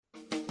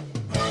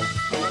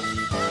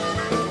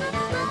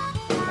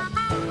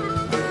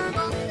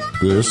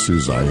This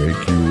is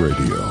IAQ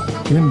Radio,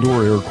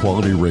 Indoor Air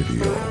Quality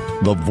Radio,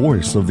 the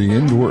voice of the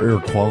indoor air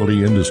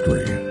quality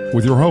industry,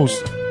 with your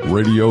hosts,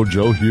 Radio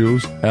Joe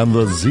Hughes and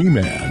the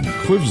Z-Man,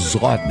 Cliff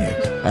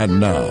Zlotnick. And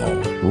now,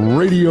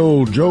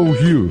 Radio Joe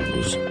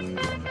Hughes.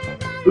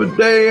 Good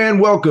day and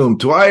welcome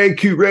to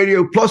IAQ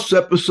Radio Plus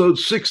episode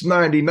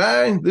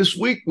 699. This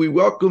week we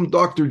welcome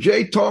Dr.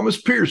 J.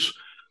 Thomas Pierce,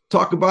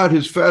 talk about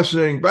his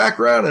fascinating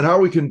background and how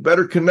we can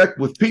better connect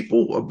with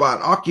people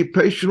about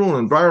occupational and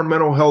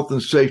environmental health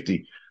and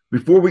safety.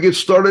 Before we get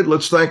started,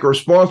 let's thank our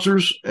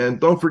sponsors, and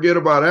don't forget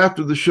about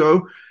after the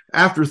show,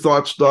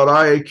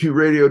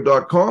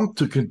 afterthoughts.iaqradio.com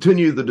to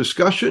continue the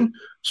discussion,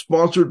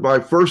 sponsored by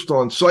First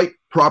On-Site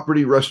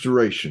Property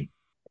Restoration.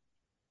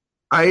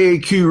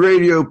 IAQ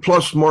Radio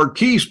Plus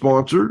marquee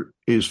sponsor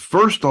is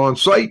First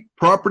On-Site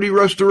Property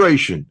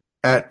Restoration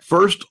at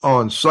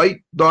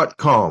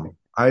firstonsite.com.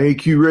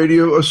 IAQ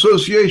Radio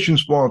Association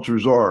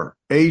sponsors are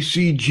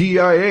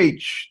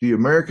ACGIH, the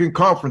American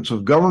Conference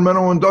of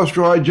Governmental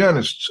Industrial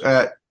Hygienists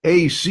at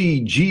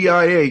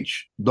acgih.org.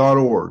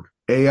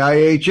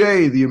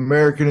 AIHA, the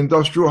American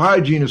Industrial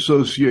Hygiene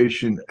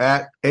Association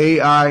at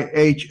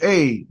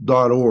AIHA.org.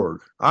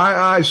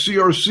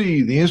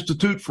 IICRC, the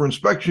Institute for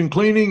Inspection,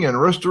 Cleaning,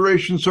 and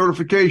Restoration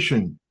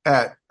Certification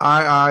at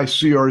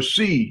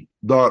IICRC.org.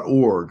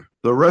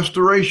 The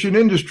Restoration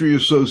Industry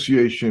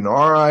Association,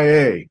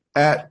 RIA,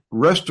 at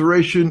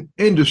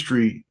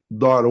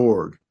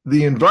restorationindustry.org.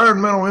 The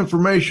Environmental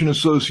Information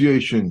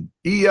Association,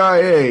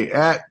 EIA,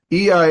 at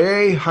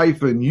EIA-USA.org.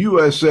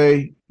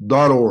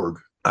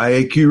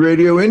 IAQ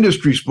Radio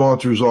industry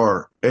sponsors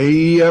are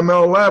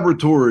AEML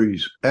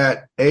Laboratories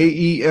at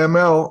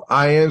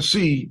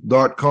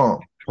AEMLINC.com,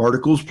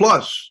 Particles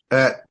Plus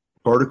at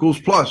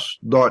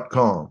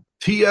ParticlesPlus.com,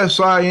 TSI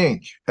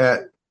Inc.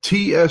 at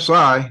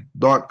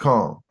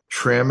TSI.com,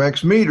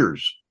 Tramex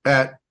Meters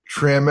at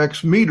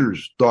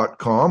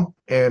TramexMeters.com,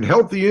 and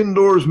Healthy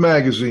Indoors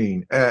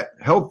Magazine at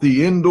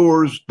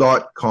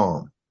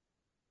HealthyIndoors.com.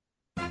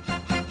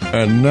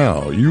 And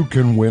now you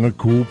can win a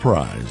cool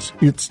prize.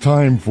 It's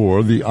time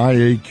for the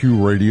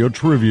IAQ Radio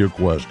Trivia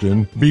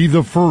question. Be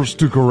the first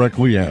to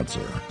correctly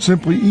answer.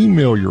 Simply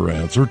email your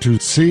answer to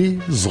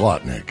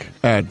czlotnick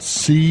at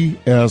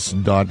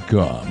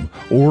cs.com.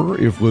 Or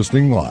if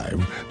listening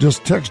live,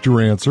 just text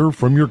your answer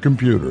from your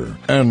computer.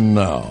 And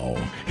now,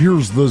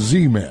 here's the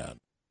Z-Man.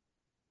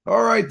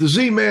 All right, the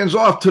Z-Man's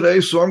off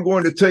today, so I'm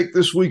going to take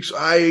this week's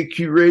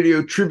IAQ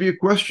Radio Trivia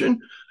question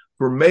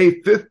for May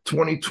 5th,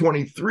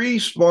 2023,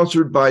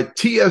 sponsored by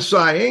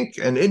TSI Inc.,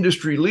 an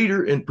industry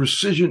leader in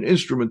precision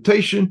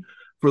instrumentation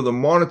for the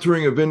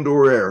monitoring of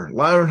indoor air.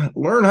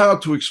 Learn how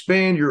to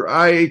expand your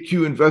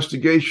IAQ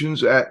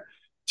investigations at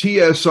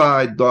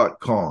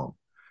tsi.com.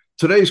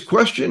 Today's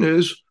question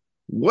is,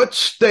 what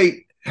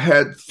state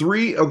had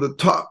 3 of the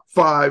top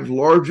 5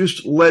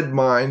 largest lead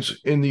mines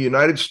in the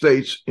United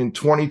States in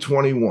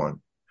 2021?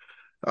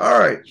 All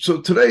right,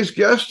 so today's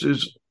guest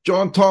is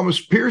John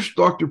Thomas Pierce.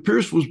 Dr.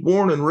 Pierce was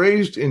born and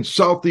raised in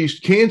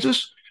Southeast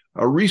Kansas,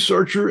 a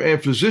researcher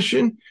and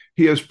physician.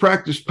 He has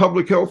practiced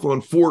public health on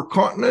 4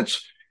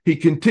 continents. He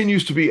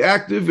continues to be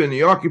active in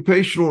the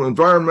occupational and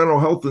environmental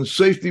health and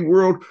safety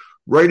world,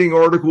 writing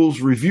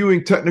articles,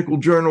 reviewing technical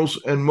journals,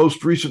 and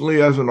most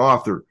recently as an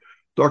author.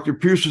 Dr.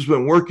 Pierce has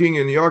been working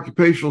in the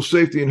occupational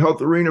safety and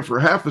health arena for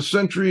half a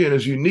century, and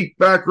his unique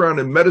background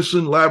in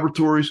medicine,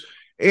 laboratories,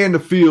 and the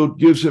field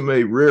gives him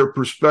a rare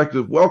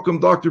perspective.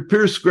 Welcome, Dr.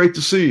 Pierce. Great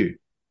to see you.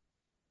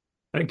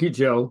 Thank you,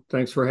 Joe.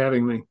 Thanks for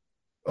having me.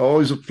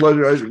 Always a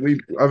pleasure.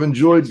 I've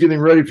enjoyed getting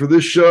ready for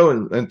this show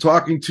and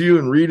talking to you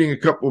and reading a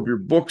couple of your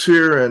books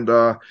here, and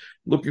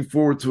looking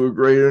forward to a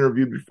great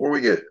interview. Before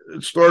we get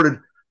started,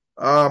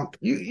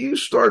 you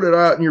started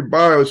out in your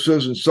bio, it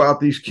says in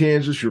Southeast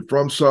Kansas. You're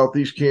from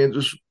Southeast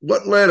Kansas.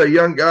 What led a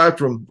young guy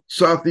from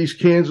Southeast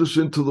Kansas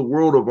into the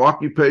world of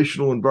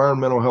occupational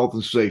environmental health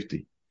and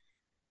safety?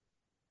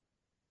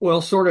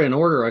 Well, sort of in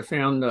order. I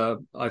found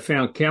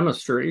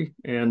chemistry,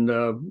 and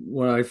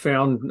when I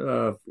found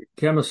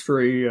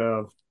chemistry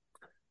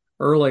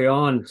early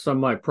on, some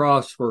of my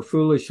profs were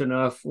foolish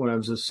enough when I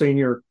was a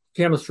senior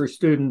chemistry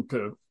student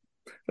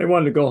they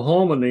wanted to go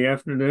home in the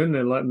afternoon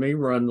and let me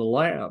run the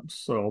labs.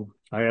 So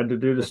I had to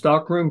do the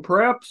stockroom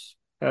preps,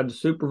 had to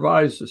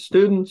supervise the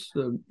students,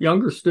 the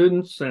younger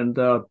students, and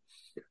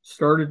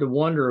started to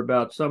wonder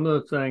about some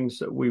of the things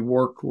that we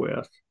work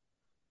with.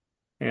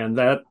 And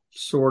that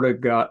sort of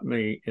got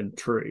me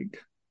intrigued.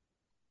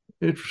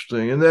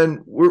 Interesting. And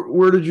then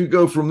where did you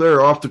go from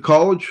there? Off to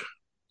college?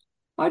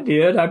 I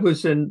did. I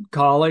was in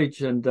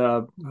college, and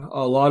a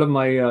lot of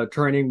my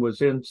training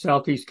was in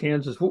Southeast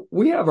Kansas.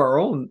 We have our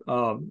own,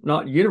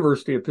 not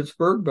University of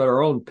Pittsburgh, but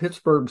our own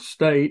Pittsburgh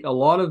State. A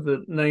lot of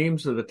the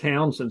names of the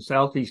towns in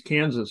Southeast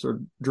Kansas are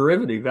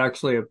derivative,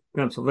 actually, of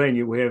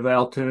Pennsylvania. We have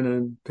Altoona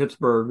and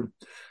Pittsburgh,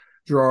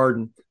 Girard,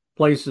 and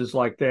places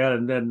like that.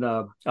 And then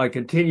I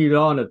continued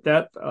on at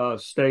that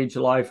stage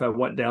of life. I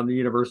went down to the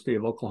University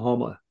of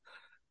Oklahoma.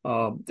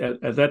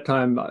 At that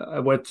time, I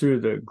went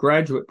through the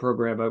graduate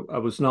program. I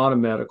was not a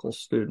medical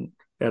student.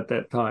 at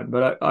that time.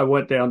 But I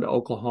went down to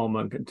Oklahoma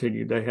and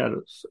continued. They had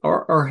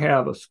or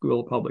have a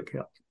school of public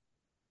health.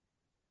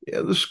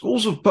 Yeah, the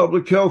schools of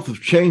public health have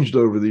changed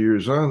over the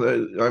years, huh?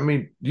 I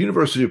mean, the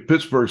University of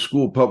Pittsburgh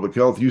School of Public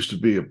Health used to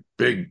be a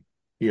big,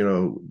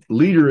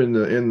 leader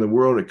in the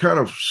world. It kind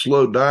of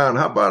slowed down.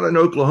 How about in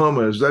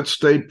Oklahoma? Has that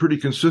stayed pretty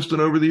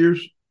consistent over the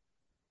years?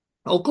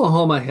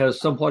 Oklahoma has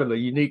somewhat of a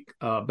unique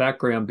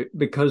background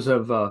because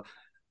of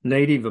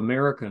Native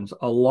Americans.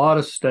 A lot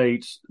of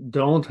states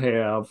don't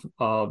have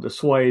the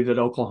sway that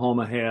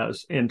Oklahoma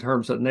has in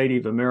terms of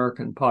Native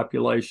American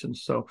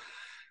populations. So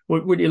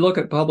when you look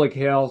at public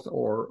health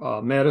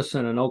or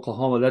medicine in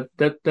Oklahoma,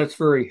 that's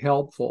very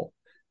helpful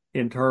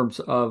in terms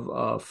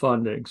of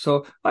funding.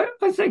 So I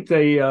think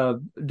they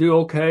do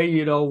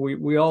okay.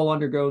 We all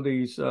undergo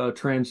these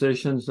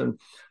transitions, and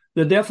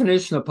the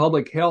definition of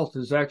public health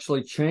has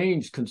actually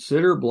changed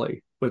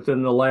considerably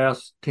within the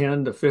last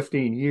 10 to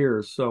 15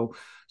 years. So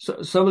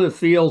some of the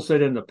fields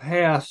that in the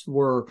past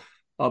were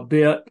a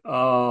bit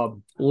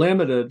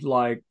limited,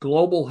 like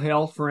global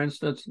health, for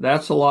instance,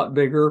 that's a lot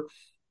bigger.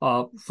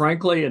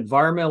 Frankly,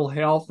 environmental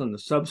health and the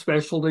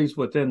subspecialties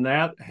within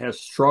that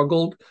has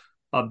struggled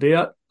a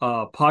bit.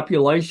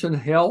 Population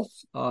health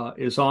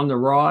is on the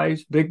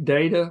rise. Big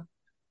data,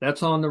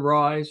 that's on the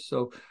rise.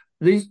 So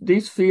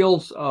these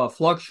fields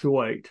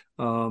fluctuate.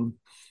 And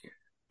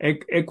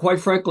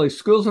quite frankly,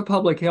 schools of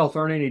public health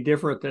aren't any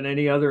different than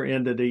any other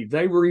entity.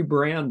 They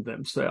rebrand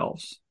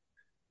themselves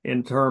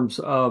in terms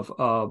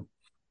of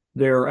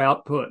their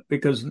output,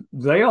 because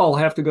they all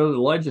have to go to the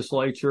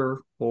legislature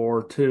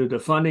or to the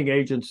funding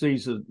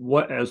agencies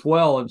as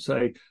well and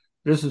say,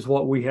 this is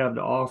what we have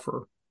to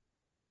offer.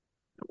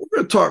 We're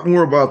going to talk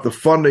more about the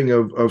funding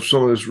of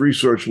some of this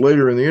research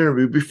later in the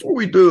interview. Before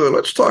we do that,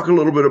 let's talk a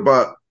little bit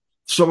about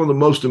some of the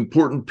most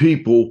important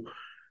people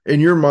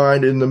in your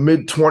mind in the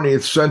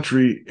mid-20th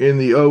century in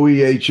the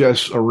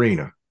OEHS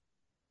arena.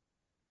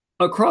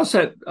 Across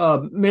that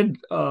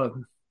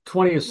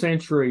mid-20th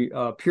century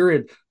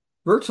period,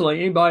 virtually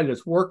anybody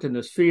that's worked in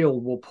this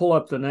field will pull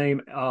up the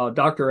name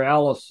Dr.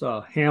 Alice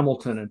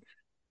Hamilton. And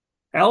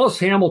Alice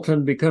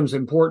Hamilton becomes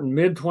important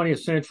mid-20th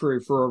century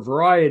for a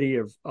variety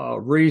of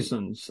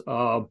reasons.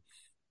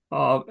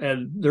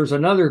 And there's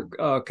another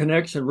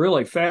connection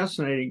really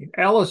fascinating.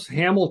 Alice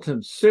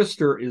Hamilton's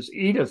sister is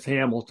Edith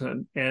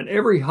Hamilton, and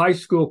every high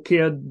school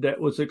kid that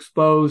was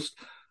exposed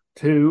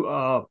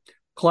to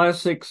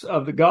classics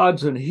of the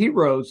gods and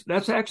heroes,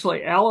 that's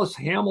actually Alice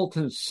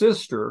Hamilton's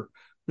sister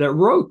that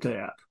wrote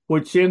that,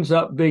 which ends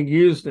up being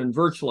used in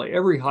virtually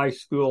every high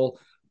school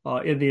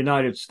in the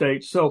United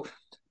States. So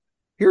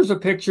here's a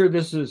picture.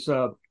 This is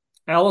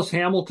Alice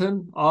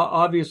Hamilton.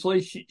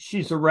 Obviously,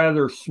 she's a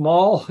rather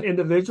small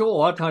individual. A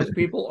lot of times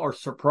people are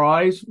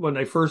surprised when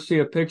they first see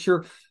a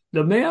picture.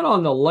 The man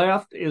on the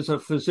left is a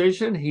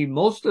physician. He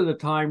most of the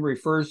time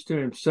refers to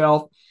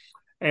himself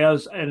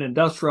as an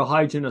industrial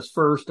hygienist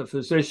first, a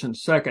physician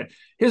second.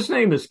 His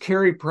name is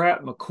Cary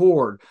Pratt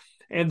McCord.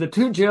 And the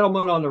two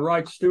gentlemen on the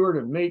right, Stewart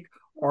and Meek,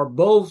 are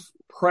both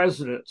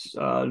presidents.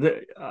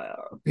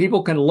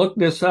 People can look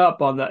this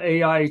up on the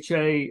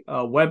AIHA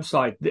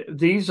website.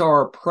 These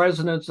are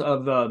presidents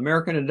of the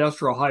American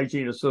Industrial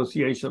Hygiene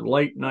Association,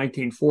 late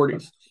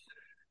 1940s.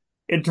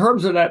 In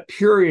terms of that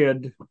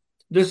period,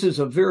 this is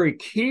a very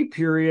key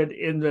period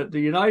in that the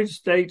United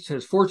States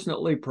has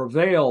fortunately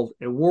prevailed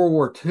in World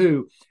War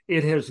II.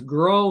 It has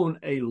grown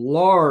a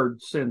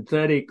large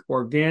synthetic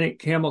organic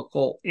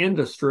chemical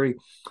industry,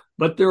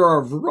 but there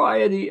are a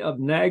variety of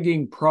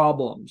nagging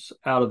problems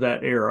out of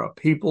that era,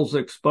 people's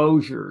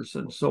exposures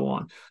and so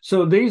on.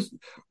 So these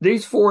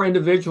four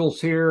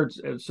individuals here,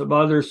 and some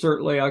others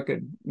certainly I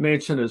could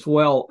mention as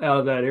well out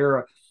of that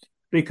era,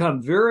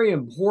 become very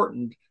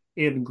important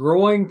in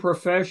growing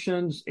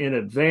professions, in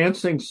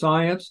advancing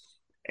science,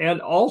 and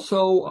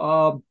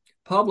also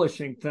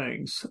publishing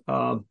things.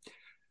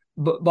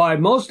 But by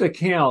most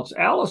accounts,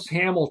 Alice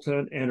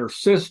Hamilton and her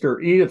sister,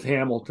 Edith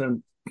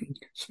Hamilton,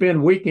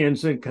 spend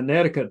weekends in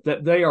Connecticut,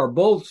 that they are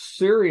both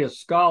serious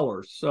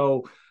scholars.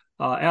 So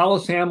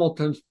Alice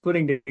Hamilton's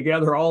putting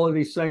together all of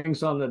these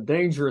things on the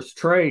dangerous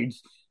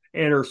trades,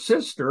 and her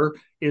sister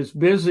is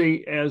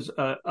busy as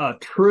a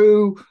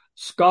true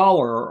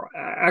scholar,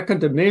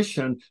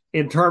 academician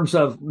in terms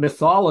of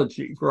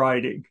mythology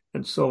writing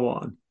and so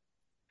on.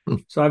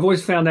 So I've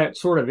always found that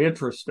sort of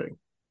interesting.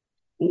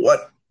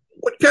 What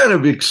kind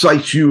of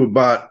excites you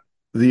about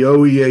the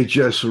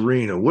OEHS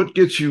arena? What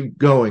gets you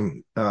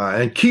going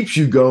and keeps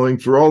you going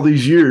for all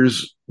these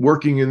years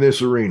working in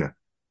this arena?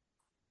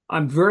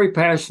 I'm very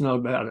passionate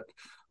about it.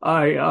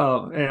 I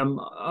am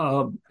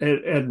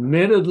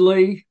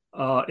admittedly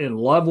in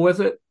love with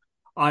it.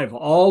 I've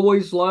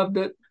always loved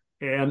it,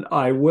 and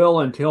I will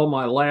until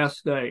my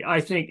last day.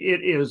 I think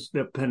it is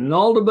the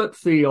penultimate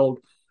field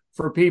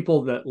for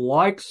people that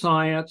like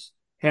science,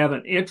 have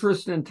an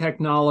interest in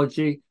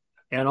technology,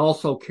 and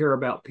also care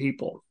about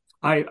people.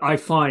 I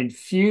find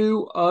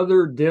few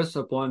other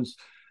disciplines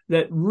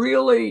that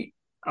really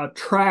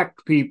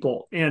attract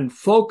people and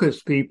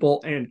focus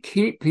people and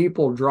keep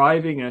people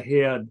driving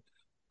ahead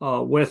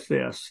with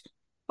this.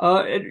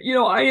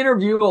 I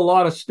interview a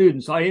lot of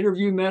students. I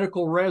interview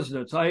medical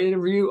residents. I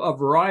interview a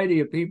variety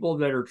of people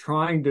that are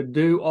trying to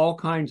do all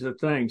kinds of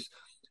things.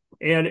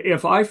 And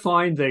if I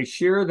find they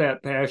share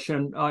that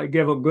passion, I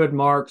give them good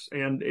marks.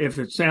 And if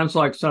it sounds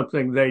like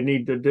something they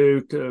need to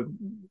do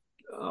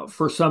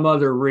for some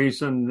other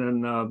reason,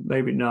 then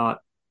maybe not.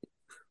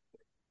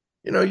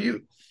 When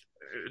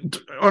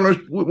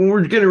we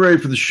were getting ready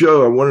for the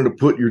show, I wanted to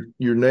put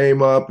your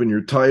name up and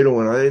your title,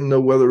 and I didn't know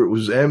whether it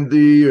was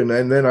MD, and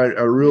then I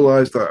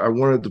realized I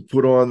wanted to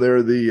put on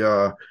there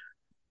the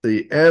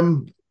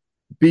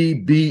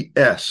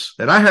MBBS,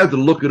 and I had to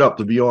look it up,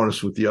 to be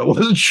honest with you. I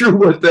wasn't sure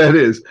what that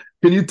is.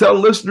 Can you tell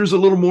listeners a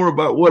little more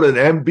about what an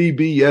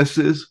MBBS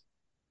is?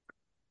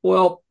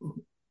 Well,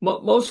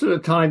 most of the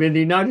time in the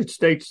United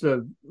States,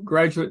 the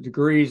graduate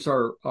degrees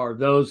are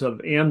those of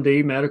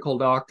MD, medical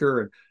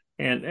doctor,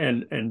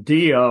 and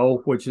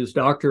DO, which is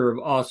Doctor of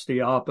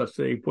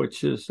Osteopathy,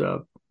 which is a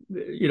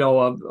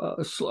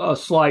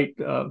slight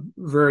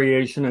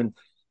variation, and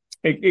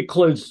it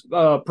includes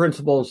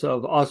principles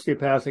of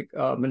osteopathic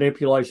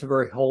manipulation, a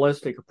very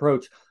holistic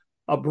approach.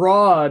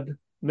 Abroad,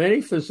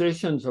 many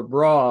physicians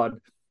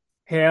abroad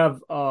have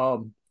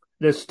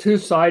this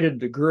two-sided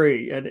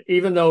degree, and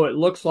even though it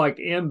looks like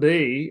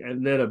MB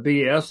and then a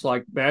BS,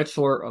 like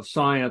Bachelor of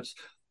Science,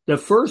 the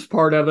first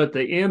part of it, the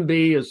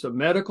MB, is the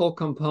medical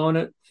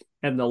component.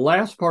 And the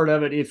last part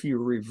of it, if you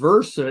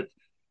reverse it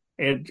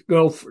and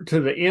go to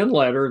the end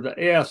letter, the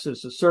S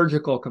is the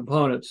surgical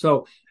component.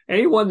 So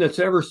anyone that's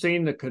ever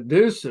seen the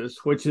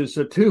caduceus, which is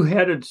a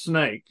two-headed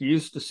snake, you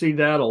used to see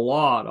that a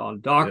lot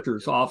on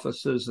doctors'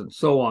 offices and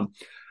so on.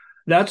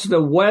 That's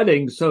the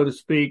wedding, so to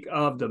speak,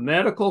 of the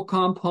medical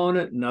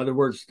component, in other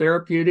words,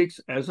 therapeutics,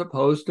 as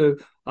opposed to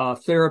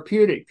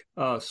therapeutic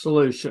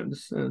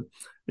solutions. And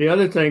the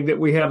other thing that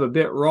we have a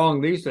bit wrong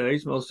these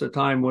days, most of the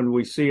time when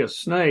we see a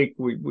snake,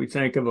 we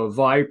think of a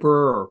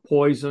viper or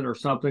poison or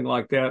something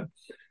like that.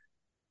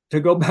 To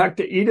go back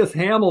to Edith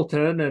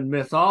Hamilton and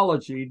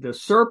mythology, the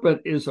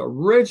serpent is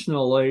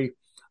originally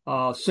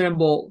a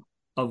symbol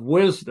of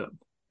wisdom.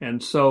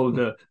 And so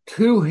the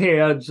two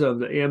heads of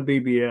the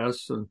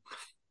MBBS, and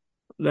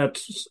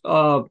that's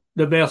the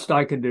best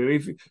I can do.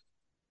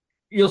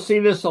 You'll see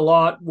this a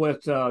lot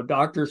with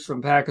doctors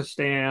from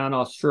Pakistan,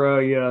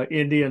 Australia,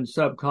 Indian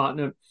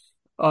subcontinent.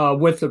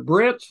 With the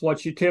Brits,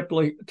 what you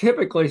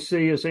typically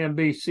see is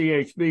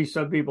MBCHB.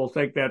 Some people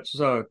think that's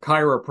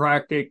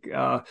chiropractic.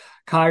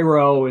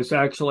 Chiro is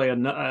actually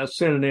a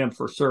synonym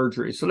for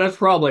surgery. So that's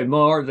probably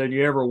more than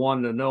you ever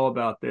wanted to know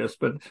about this,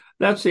 but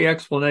that's the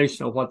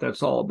explanation of what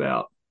that's all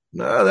about.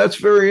 No, that's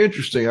very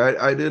interesting.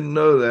 I didn't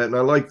know that. And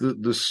I like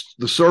the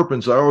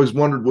serpents. I always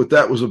wondered what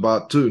that was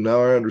about too.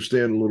 Now I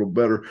understand a little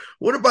better.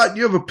 What about,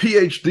 you have a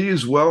PhD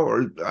as well?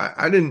 Or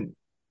I didn't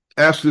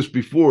ask this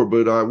before,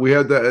 but we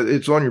had that.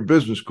 It's on your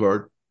business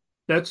card.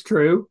 That's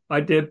true.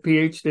 I did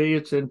PhD.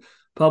 It's in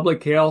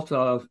public health.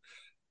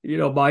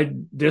 My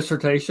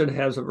dissertation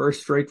has a very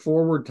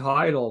straightforward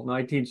title,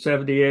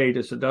 1978.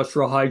 It's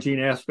Industrial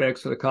Hygiene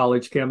Aspects of the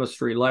College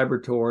Chemistry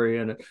Laboratory.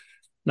 And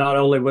not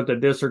only with the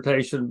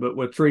dissertation, but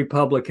with 3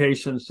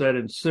 publications that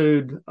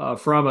ensued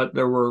from it.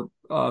 There were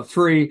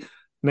 3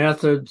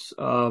 methods,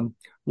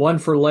 one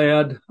for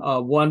lead,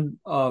 one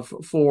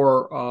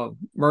for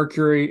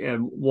mercury,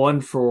 and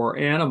one for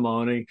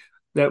antimony,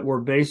 that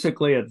were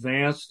basically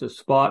advanced to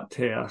spot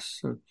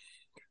tests.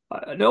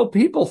 I know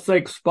people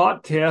think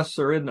spot tests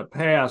are in the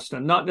past,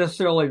 and not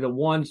necessarily the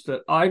ones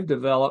that I've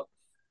developed,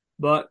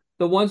 but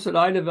the ones that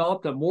I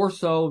developed, and more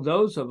so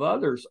those of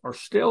others, are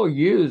still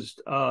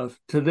used to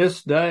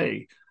this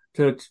day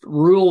to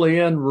rule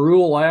in,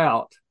 rule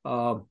out.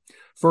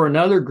 For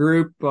another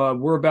group,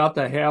 we're about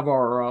to have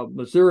our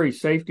Missouri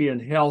Safety and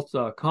Health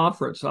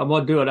Conference. I'm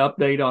going to do an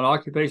update on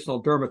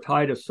occupational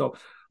dermatitis. So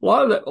a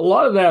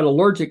lot of that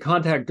allergic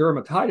contact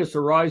dermatitis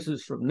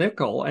arises from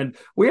nickel, and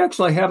we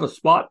actually have a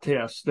spot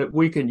test that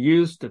we can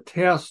use to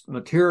test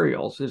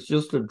materials. It's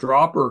just a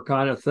dropper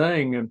kind of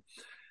thing,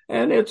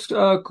 and it's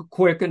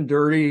quick and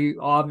dirty,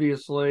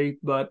 obviously,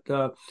 but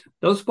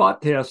those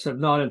spot tests have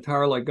not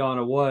entirely gone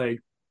away.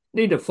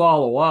 Need to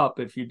follow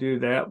up if you do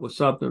that with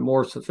something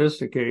more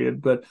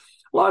sophisticated. But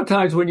a lot of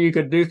times when you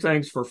could do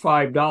things for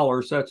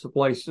 $5, that's the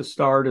place to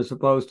start, as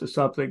opposed to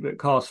something that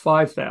costs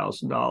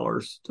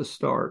 $5,000 to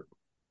start.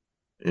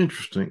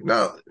 Interesting.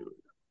 Now,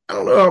 I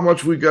don't know how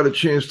much we got a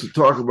chance to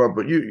talk about,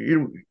 but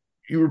you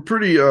were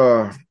pretty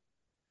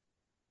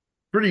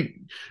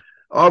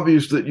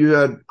obvious that you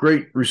had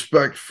great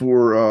respect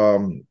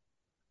for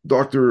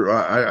Dr.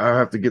 I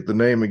have to get the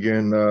name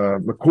again,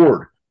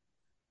 McCord.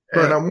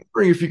 And right. I'm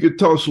wondering if you could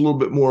tell us a little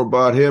bit more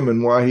about him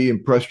and why he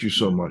impressed you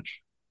so much.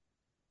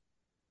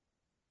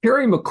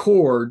 Harry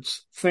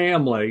McCord's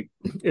family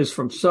is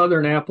from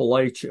Southern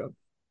Appalachia.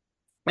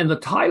 And the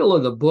title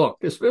of the book,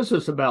 this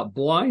business about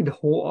blind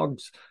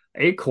hogs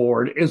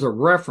acorn, is a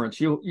reference.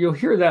 You'll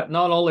hear that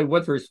not only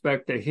with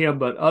respect to him,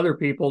 but other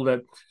people,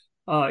 that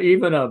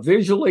even a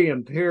visually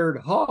impaired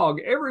hog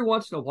every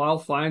once in a while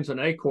finds an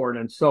acorn.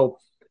 And so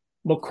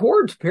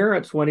McCord's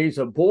parents, when he's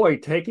a boy,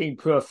 take him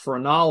to a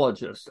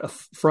phrenologist. A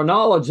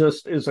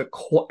phrenologist is an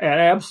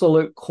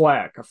absolute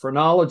quack. A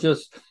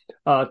phrenologist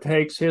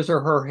takes his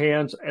or her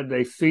hands and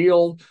they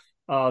feel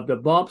the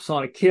bumps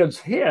on a kid's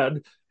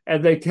head,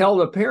 and they tell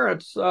the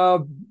parents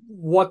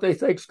what they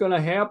think is going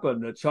to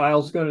happen. The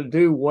child's going to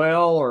do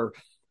well or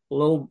a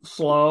little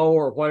slow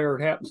or whatever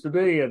it happens to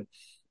be. And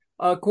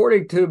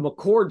according to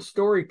McCord's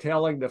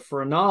storytelling, the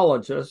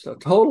phrenologist, a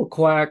total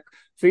quack,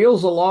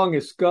 feels along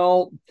his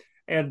skull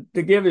and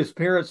to give his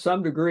parents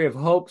some degree of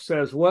hope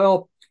says,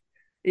 well,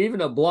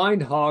 even a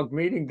blind hog,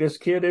 meaning this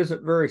kid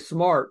isn't very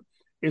smart,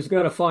 is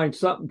going to find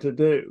something to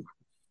do.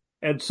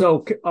 And so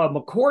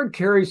McCord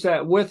carries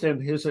that with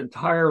him his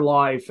entire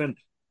life.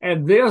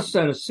 And this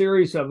and a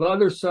series of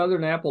other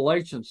Southern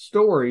Appalachian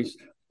stories,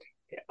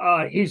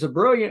 he's a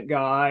brilliant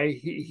guy.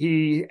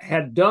 He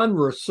had done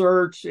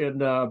research in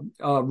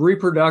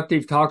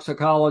reproductive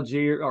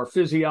toxicology or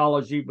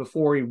physiology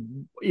before he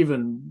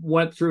even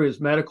went through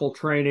his medical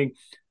training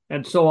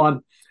and so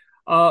on.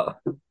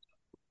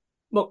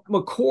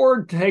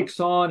 McCord takes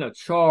on a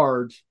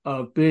charge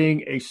of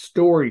being a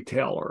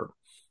storyteller.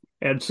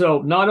 And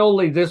so not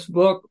only this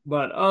book,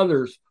 but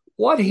others,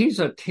 what he's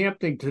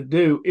attempting to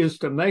do is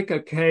to make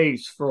a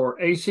case for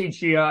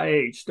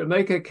ACGIH, to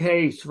make a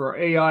case for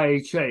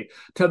AIHA,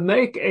 to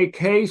make a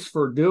case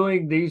for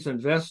doing these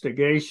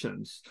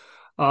investigations.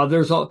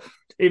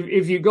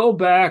 If you go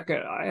back,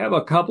 I have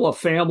a couple of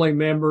family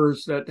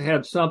members that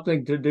had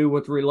something to do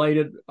with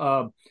related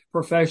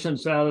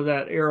professions out of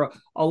that era.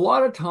 A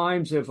lot of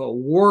times, if a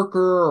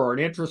worker or an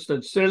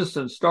interested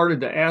citizen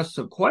started to ask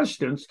some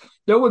questions,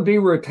 there would be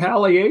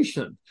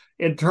retaliation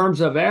in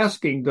terms of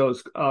asking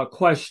those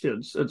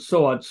questions and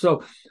so on.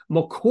 So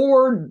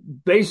McCord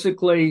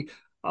basically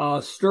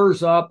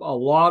stirs up a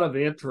lot of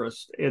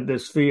interest in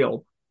this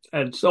field.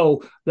 And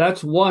so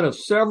that's one of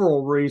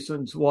several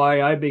reasons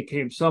why I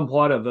became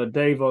somewhat of a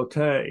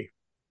devotee.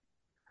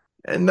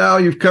 And now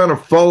you're kind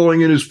of following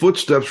in his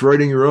footsteps,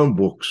 writing your own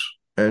books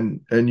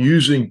and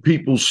using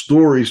people's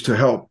stories to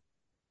help.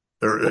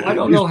 Well, I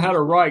don't know how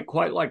to write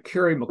quite like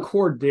Kerry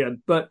McCord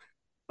did, but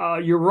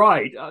you're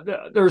right.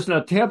 There's an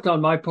attempt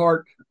on my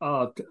part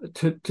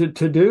to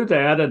do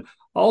that. And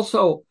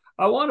also,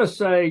 I want to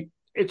say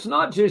it's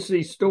not just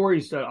these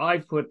stories that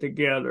I've put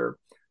together,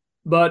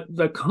 but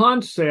the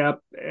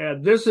concept,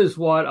 and this is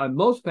what I'm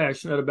most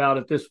passionate about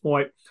at this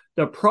point,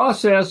 the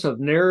process of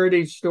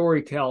narrative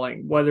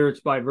storytelling, whether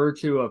it's by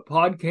virtue of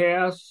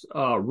podcasts,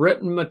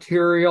 written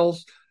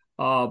materials,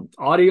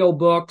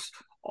 audiobooks,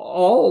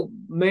 all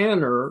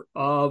manner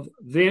of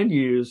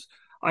venues.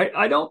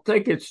 I don't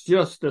think it's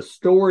just the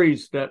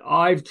stories that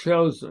I've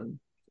chosen.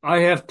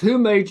 I have two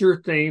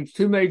major themes,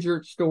 two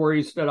major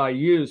stories that I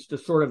use to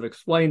sort of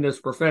explain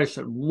this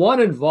profession. One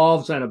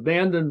involves an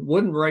abandoned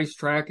wooden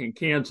racetrack in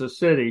Kansas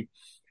City,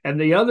 and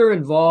the other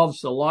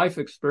involves the life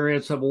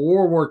experience of a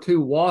World War II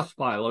WASP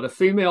pilot, a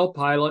female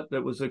pilot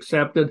that was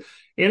accepted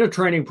in a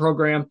training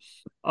program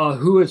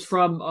who is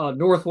from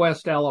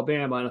Northwest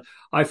Alabama. And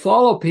I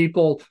follow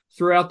people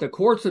throughout the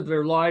course of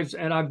their lives,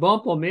 and I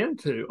bump them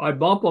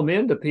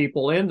into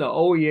people in the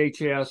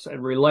OEHS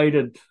and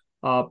related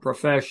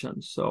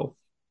professions. So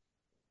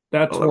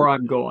that's where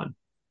I'm going.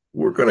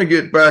 We're going to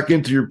get back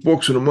into your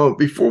books in a moment.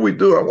 Before we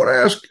do, I want to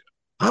ask,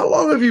 how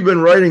long have you been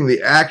writing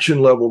the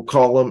action level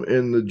column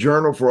in the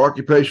Journal for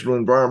Occupational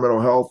Environmental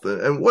Health?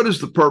 And what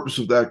is the purpose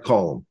of that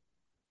column?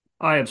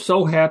 I am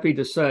so happy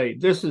to say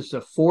this is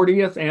the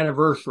 40th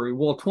anniversary.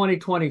 Well,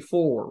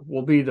 2024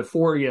 will be the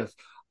 40th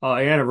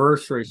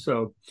anniversary.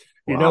 So,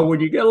 you know, when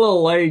you get a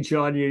little age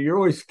on you, you're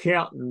always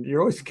counting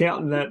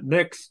that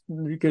next,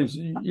 because,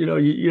 you know,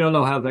 you don't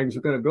know how things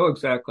are going to go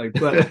exactly.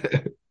 But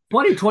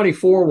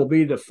 2024 will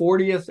be the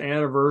 40th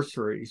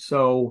anniversary.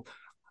 So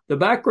the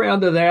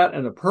background of that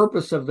and the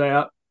purpose of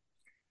that,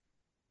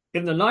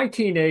 in the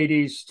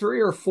 1980s,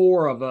 3 or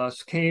 4 of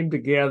us came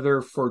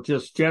together for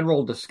just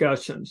general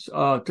discussions.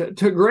 To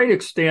a great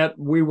extent,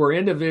 we were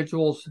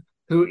individuals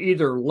who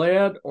either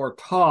led or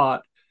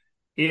taught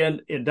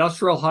in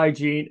industrial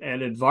hygiene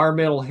and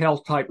environmental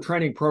health type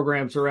training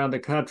programs around the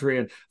country.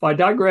 And if I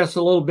digress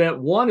a little bit,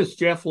 one is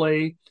Jeff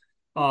Lee,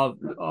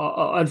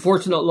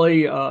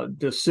 unfortunately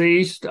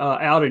deceased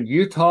out in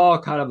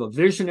Utah, kind of a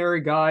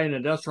visionary guy in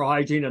industrial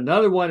hygiene.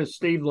 Another one is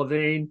Steve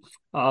Levine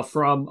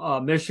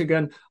from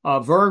Michigan.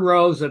 Vern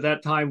Rose at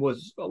that time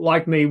was,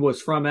 like me,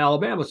 was from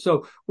Alabama.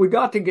 So we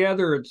got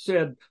together and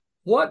said,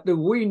 what do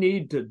we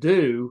need to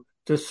do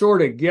to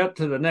sort of get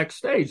to the next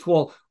stage?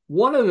 Well,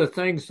 one of the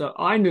things that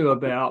I knew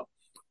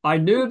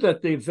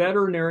that the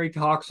veterinary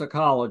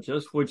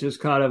toxicologist, which is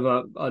kind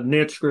of a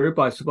niche group,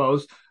 I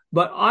suppose,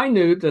 but I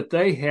knew that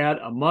they had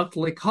a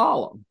monthly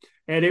column,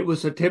 and it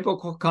was a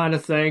typical kind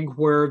of thing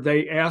where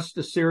they asked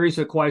a series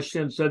of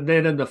questions, and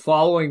then in the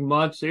following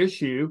month's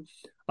issue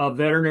of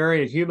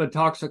veterinary and human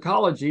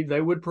toxicology, they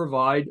would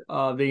provide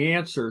the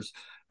answers.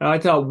 And I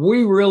thought,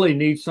 we really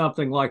need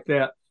something like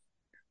that.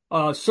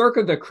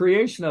 Circa the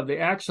creation of the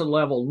action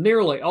level,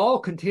 nearly all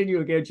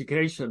continuing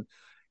education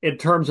in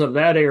terms of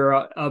that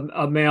era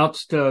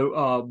amounts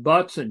to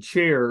butts and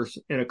chairs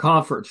in a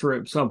conference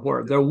room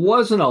somewhere. There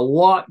wasn't a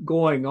lot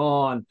going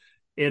on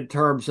in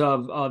terms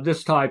of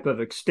this type of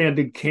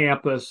extended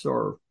campus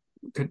or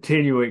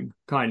continuing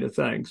kind of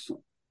things.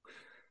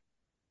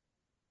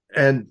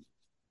 And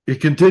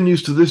it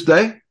continues to this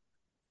day?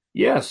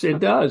 Yes, it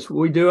does.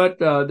 We do it.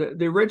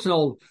 The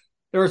original,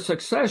 there are a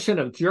succession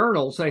of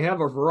journals. They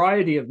have a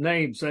variety of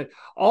names.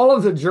 All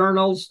of the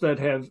journals that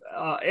have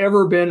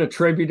ever been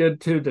attributed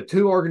to the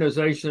two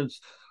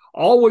organizations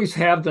always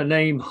have the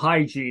name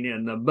hygiene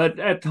in them, but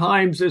at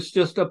times it's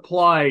just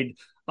applied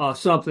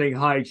something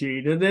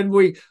hygiene. And then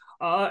we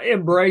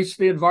embrace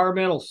the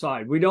environmental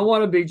side. We don't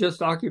want to be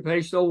just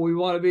occupational. We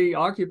want to be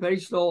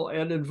occupational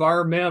and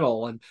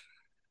environmental. And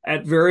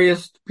at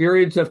various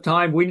periods of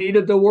time, we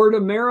needed the word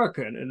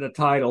American in the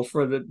title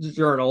for the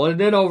journal. And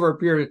then over a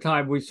period of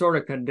time, we sort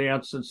of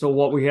condensed. And so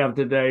what we have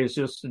today is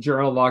just the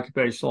Journal of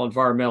Occupational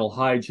Environmental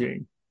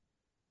Hygiene.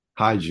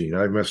 Hygiene.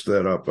 I messed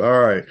that up. All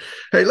right.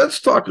 Hey,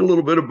 let's talk a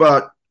little bit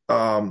about,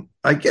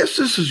 I guess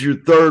this is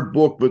your third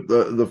book, but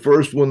the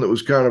first one that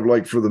was kind of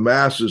like for the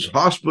masses,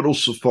 Hospital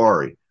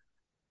Safari.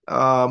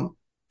 Tell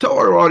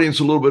our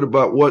audience a little bit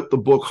about what the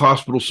book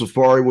Hospital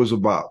Safari was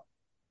about.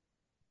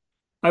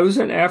 I was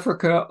in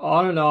Africa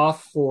on and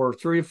off for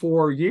 3 or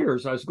 4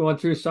 years. I was going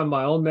through some of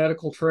my own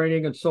medical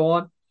training and so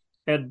on.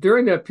 And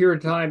during that period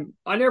of time,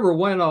 I never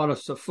went on a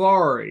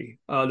safari.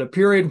 The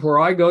period where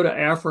I go to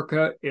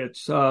Africa,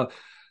 it's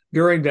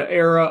during the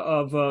era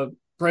of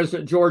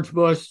President George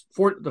Bush,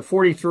 the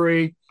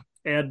 43,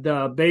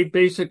 and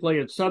basically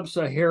in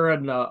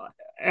sub-Saharan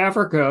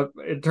Africa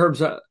in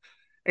terms of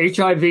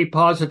HIV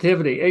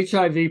positivity.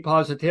 HIV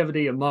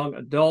positivity among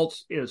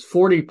adults is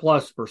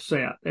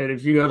 40+%. And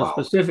if you go to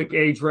specific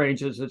age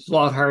ranges, it's a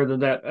lot higher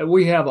than that. And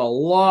we have a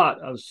lot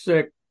of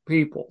sick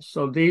people.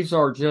 So these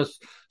are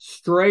just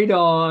straight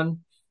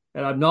on,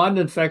 and I'm not an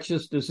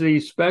infectious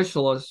disease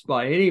specialist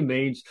by any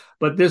means,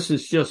 but this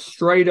is just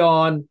straight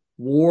on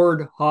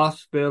ward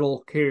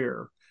hospital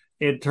care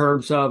in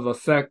terms of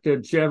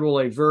affected,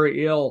 generally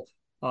very ill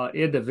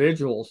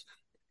individuals.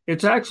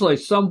 It's actually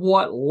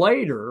somewhat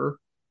later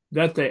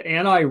that the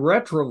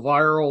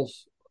antiretrovirals,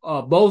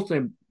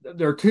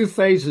 there are two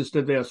phases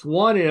to this.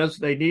 One is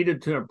they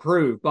needed to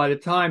improve. By the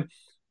time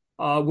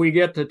we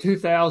get to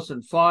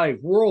 2005,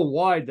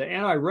 worldwide, the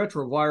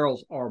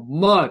antiretrovirals are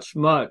much,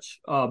 much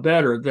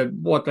better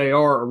than what they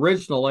are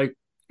originally.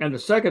 And the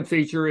second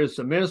feature is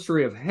the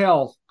Ministry of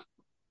Health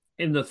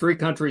in the 3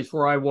 countries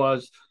where I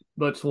was,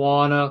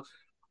 Botswana,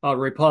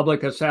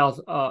 Republic of South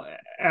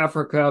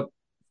Africa,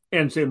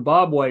 and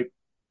Zimbabwe.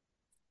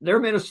 Their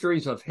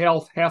ministries of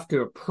health have to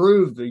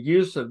approve the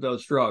use of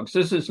those drugs.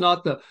 This is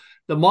not the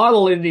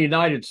model in the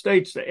United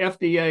States. The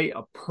FDA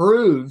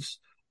approves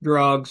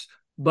drugs,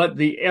 but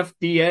the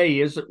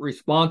FDA isn't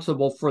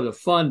responsible for the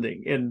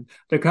funding. In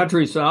the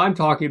countries that I'm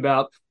talking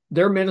about,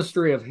 their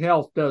Ministry of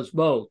Health does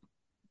both.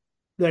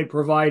 They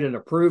provide an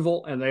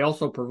approval and they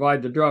also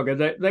provide the drug.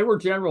 And they were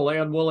generally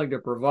unwilling to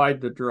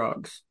provide the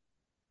drugs.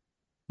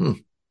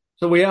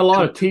 So we had a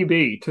lot of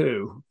TB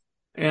too,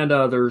 and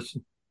others.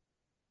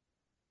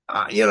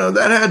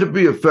 That had to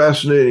be a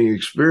fascinating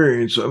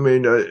experience. I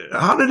mean,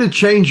 how did it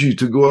change you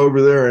to go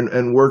over there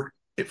and work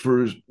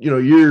for,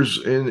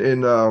 years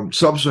in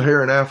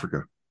sub-Saharan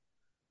Africa?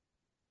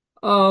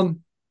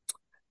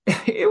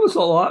 It was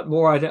a lot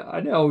more. I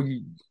know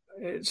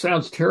it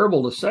sounds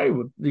terrible to say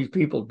with these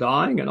people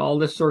dying and all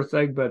this sort of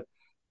thing, but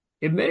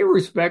in many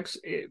respects,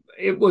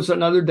 it was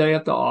another day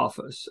at the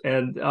office.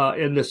 And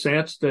in the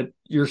sense that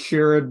you're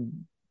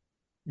sharing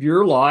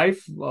your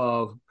life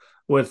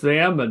with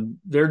them, and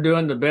they're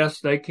doing the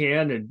best they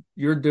can, and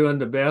you're doing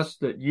the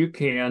best that you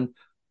can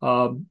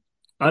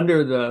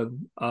under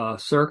the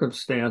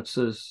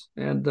circumstances.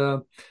 And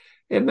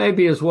it may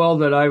be as well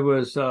that I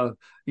was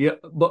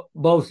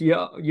both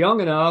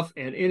young enough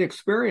and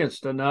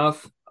inexperienced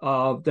enough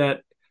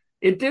that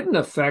it didn't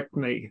affect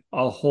me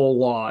a whole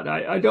lot.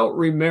 I don't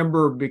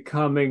remember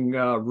becoming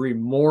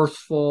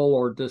remorseful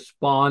or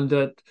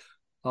despondent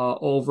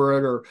over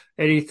it or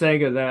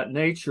anything of that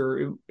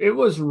nature. It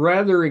was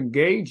rather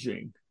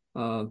engaging,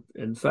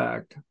 in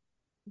fact.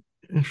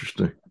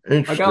 Interesting.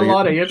 I got a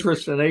lot of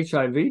interest in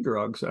HIV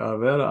drugs out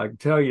of it, I can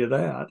tell you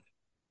that.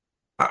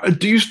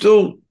 Do you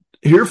still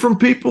hear from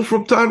people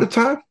from time to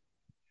time?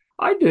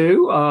 I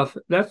do.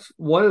 That's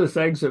one of the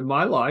things in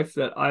my life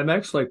that I'm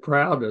actually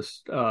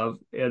proudest of,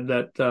 and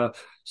that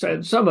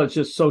some of it's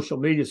just social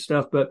media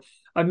stuff, but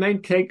I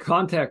maintain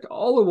contact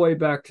all the way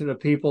back to the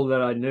people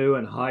that I knew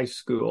in high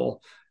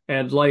school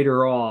and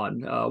later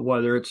on,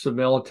 whether it's the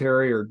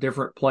military or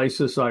different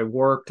places I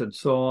worked and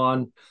so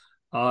on.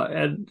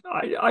 And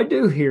I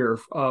do hear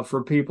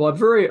from people.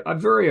 I'm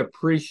very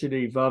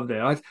appreciative of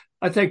that.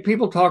 I think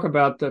people talk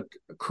about the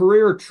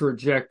career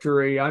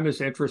trajectory. I'm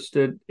as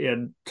interested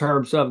in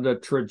terms of the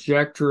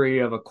trajectory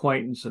of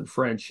acquaintance and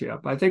friendship.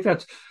 I think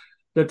that's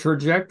the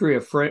trajectory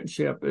of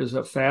friendship is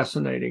a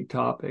fascinating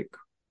topic.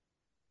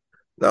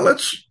 Now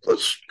let's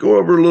go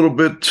over a little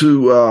bit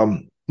to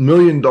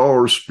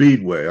 $1,000,000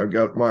 Speedway. I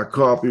got my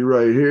copy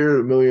right here,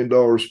 the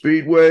 $1,000,000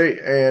 Speedway.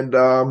 And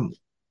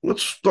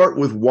let's start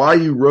with why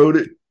you wrote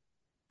it,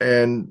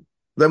 and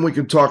then we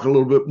can talk a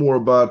little bit more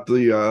about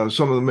the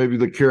some of the maybe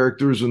the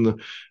characters and the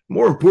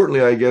more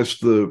importantly, I guess,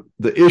 the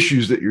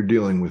issues that you're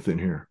dealing with in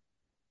here.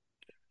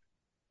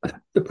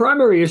 The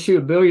primary issue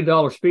of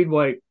 $1,000,000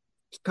 Speedway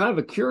is kind of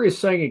a curious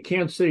thing in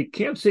Kansas City.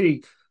 Kansas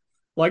City,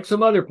 like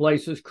some other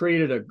places,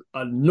 created an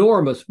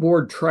enormous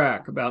board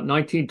track about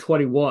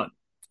 1921.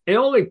 It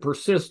only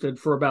persisted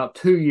for about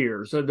 2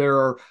 years, and there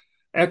are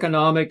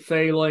economic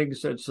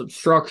failings and some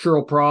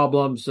structural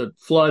problems and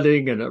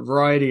flooding and a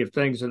variety of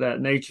things of that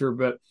nature.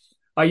 But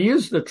I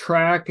use the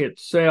track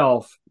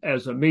itself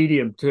as a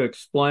medium to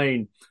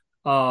explain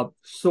point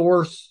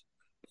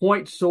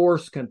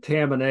source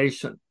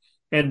contamination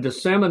and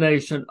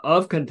dissemination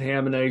of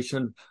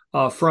contamination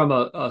from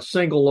a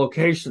single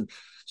location.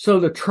 So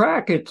the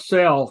track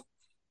itself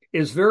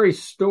is very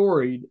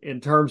storied in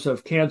terms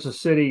of Kansas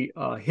City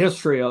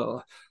history.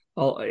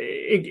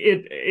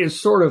 It is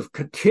sort of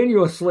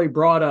continuously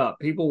brought up.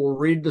 People will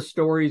read the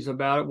stories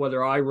about it,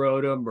 whether I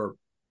wrote them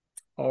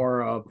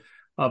or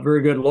a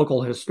very good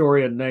local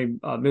historian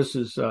named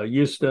Mrs.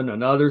 Houston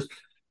and others.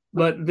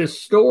 But this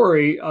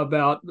story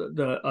about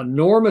the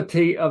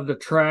enormity of the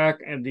track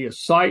and the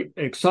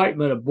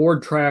excitement of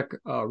board track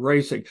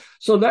racing.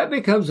 So that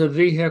becomes a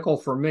vehicle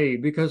for me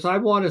because I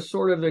want to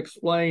sort of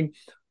explain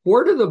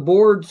where do the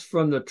boards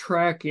from the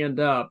track end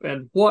up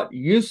and what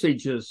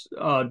usages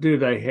do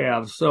they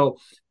have? So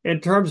in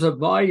terms of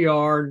my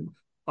yarn,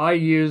 I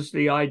use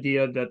the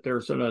idea that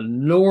there's an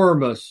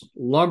enormous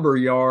lumber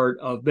yard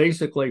of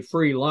basically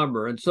free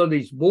lumber. And so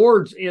these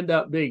boards end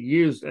up being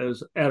used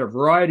at a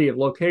variety of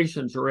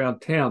locations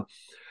around town.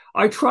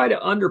 I try to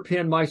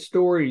underpin my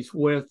stories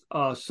with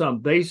some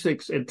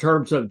basics in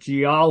terms of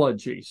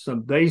geology,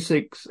 some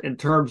basics in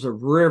terms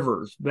of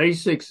rivers,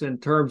 basics in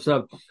terms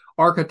of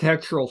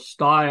architectural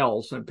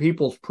styles and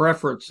people's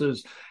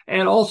preferences,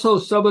 and also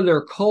some of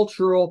their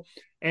cultural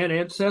and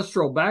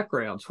ancestral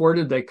backgrounds. Where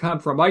did they come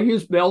from? I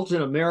use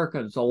Belgian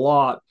Americans a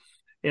lot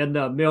in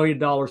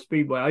 $1,000,000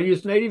 Speedway. I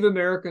use Native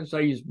Americans.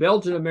 I use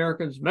Belgian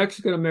Americans,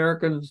 Mexican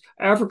Americans,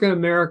 African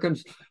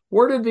Americans.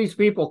 Where did these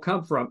people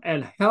come from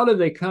and how did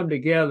they come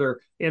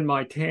together in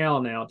my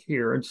town out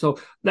here? And so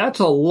that's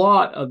a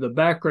lot of the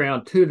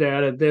background to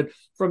that. And then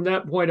from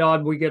that point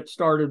on, we get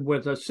started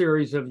with a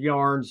series of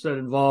yarns that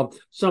involve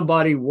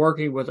somebody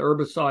working with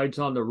herbicides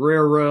on the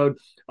railroad,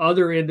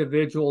 other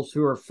individuals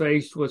who are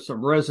faced with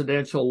some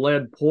residential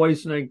lead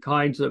poisoning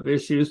kinds of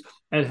issues,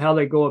 and how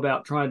they go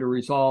about trying to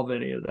resolve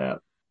any of that.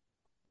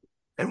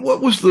 And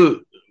what was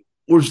the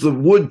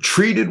wood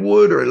treated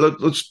wood, or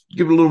let's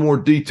give a little more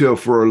detail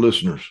for our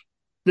listeners?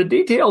 The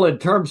detail in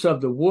terms of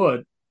the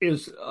wood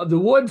is the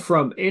wood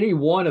from any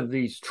one of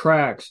these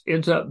tracks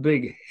ends up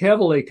being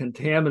heavily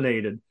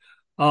contaminated.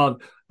 The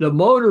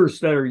motors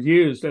that are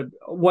used,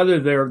 whether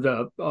they're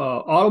the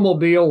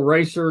automobile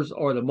racers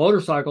or the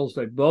motorcycles,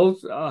 they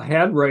both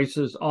had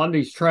races on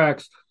these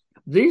tracks.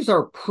 These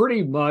are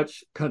pretty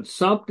much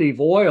consumptive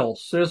oil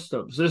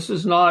systems. This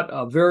is not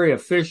a very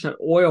efficient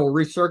oil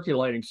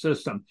recirculating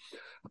system.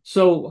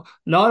 So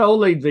not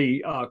only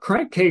the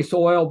crankcase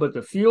oil, but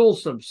the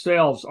fuels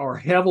themselves are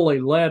heavily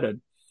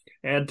leaded.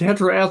 And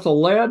tetraethyl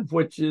lead,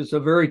 which is a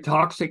very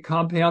toxic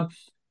compound,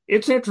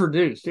 it's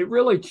introduced. It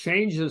really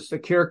changes the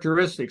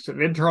characteristics of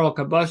internal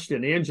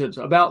combustion engines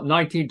about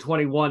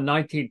 1921,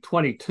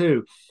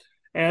 1922.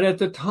 And at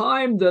the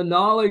time, the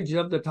knowledge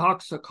of the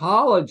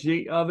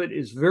toxicology of it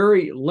is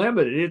very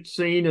limited. It's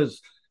seen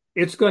as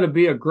it's going to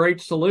be a great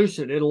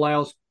solution. It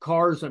allows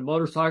cars and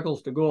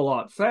motorcycles to go a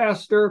lot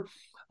faster.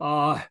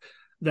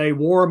 They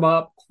warm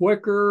up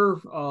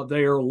quicker.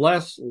 They are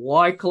less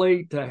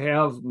likely to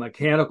have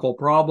mechanical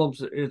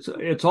problems.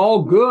 It's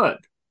all good,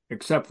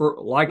 except for,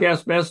 like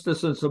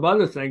asbestos and some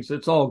other things,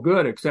 it's all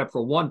good except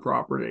for one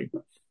property.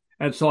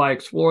 And so I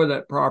explore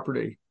that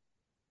property.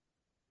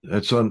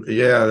 And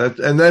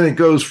then it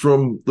goes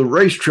from the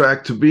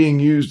racetrack to being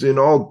used in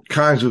all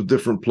kinds of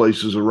different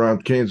places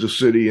around Kansas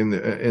City in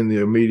the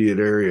immediate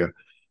area.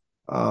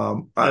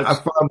 I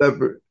found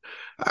that.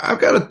 I've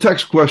got a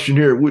text question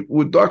here.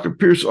 Would Dr.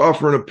 Pierce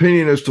offer an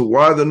opinion as to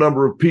why the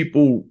number of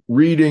people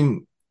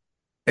reading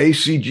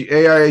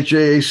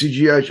AIHA,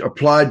 ACGH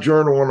applied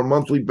journal on a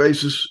monthly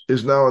basis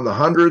is now in the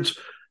hundreds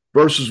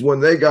versus when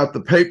they got the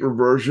paper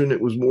version,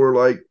 it was more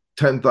like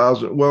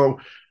 10,000.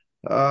 Well,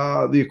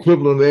 the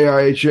equivalent of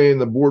AIHA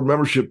and the board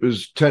membership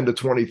is 10 to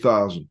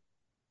 20,000.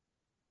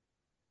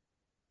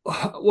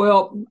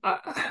 Well,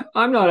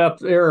 I'm not up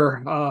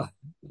there,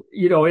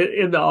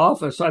 in the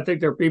office. I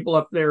think there are people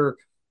up there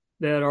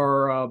that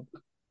are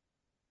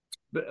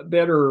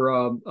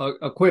better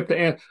equipped to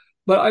answer.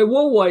 But I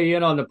will weigh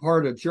in on the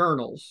part of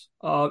journals.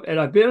 And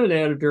I've been an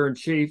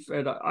editor-in-chief,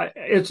 and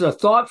it's a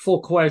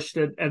thoughtful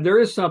question, and there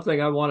is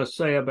something I want to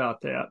say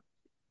about that.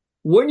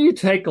 When you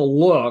take a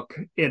look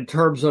in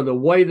terms of the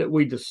way that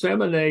we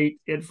disseminate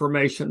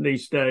information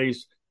these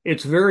days,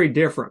 it's very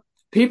different.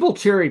 People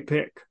cherry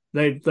pick.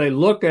 They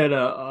look at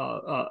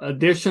a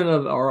edition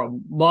of or a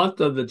month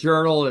of the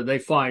journal, and they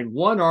find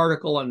one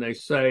article and they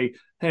say,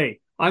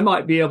 hey, I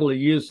might be able to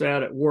use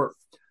that at work.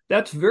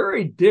 That's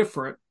very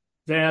different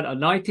than a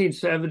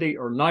 1970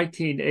 or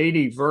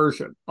 1980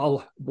 version.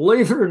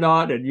 Believe it or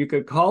not, and you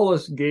could call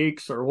us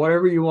geeks or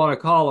whatever you want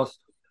to call us,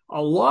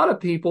 a lot of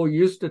people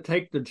used to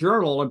take the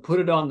journal and put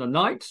it on the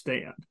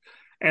nightstand.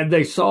 And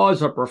they saw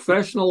as a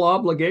professional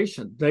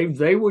obligation.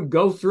 They would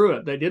go through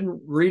it. They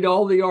didn't read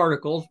all the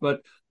articles,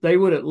 but they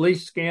would at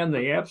least scan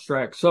the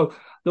abstract. So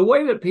the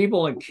way that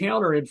people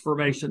encounter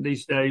information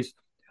these days,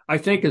 I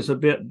think, is a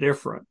bit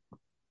different.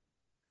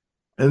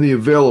 And the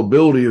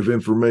availability of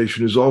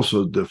information is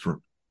also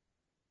different.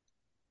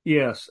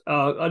 Yes.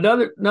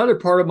 Another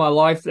part of my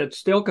life that's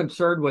still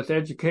concerned with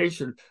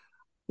education,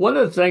 one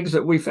of the things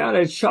that we found,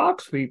 it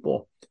shocks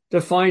people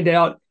to find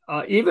out,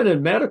 even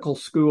in medical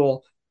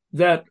school,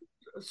 that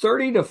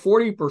 30 to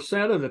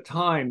 40% of the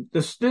time,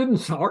 the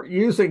students aren't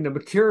using the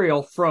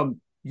material from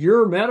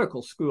your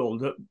medical school,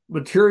 the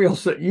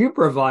materials that you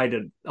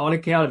provided on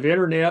account of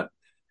internet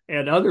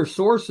and other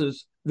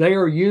sources. They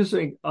are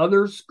using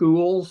other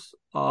schools'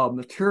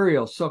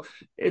 materials. So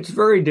it's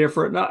very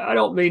different. I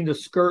don't mean to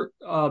skirt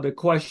the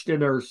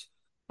questioner's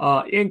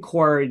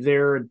inquiry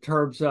there in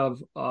terms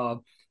of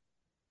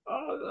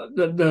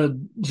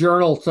the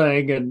journal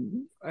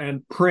thing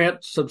and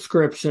print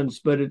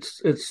subscriptions, but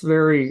it's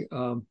very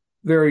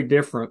very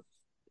different.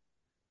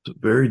 It's a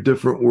very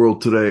different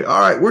world today.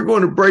 All right, we're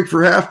going to break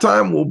for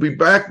halftime. We'll be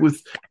back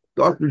with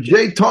Dr.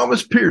 J.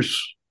 Thomas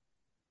Pierce.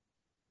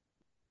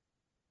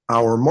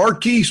 Our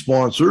marquee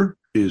sponsor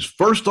is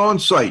First On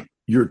Site,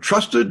 your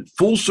trusted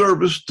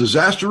full-service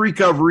disaster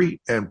recovery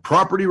and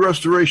property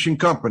restoration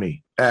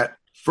company at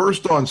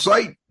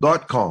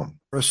firstonsite.com.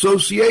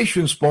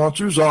 Association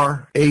sponsors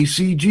are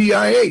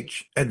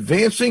ACGIH,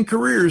 Advancing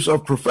Careers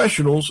of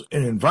Professionals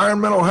in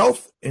Environmental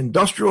Health,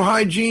 Industrial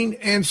Hygiene,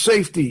 and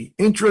Safety,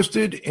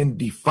 interested in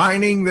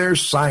defining their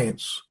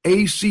science.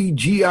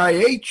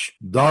 ACGIH.org.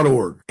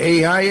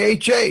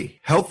 AIHA,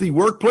 Healthy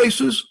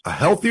Workplaces, A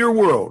Healthier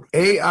World.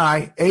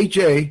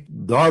 AIHA.org.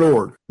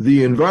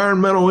 The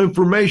Environmental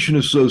Information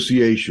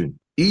Association,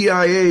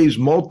 EIA's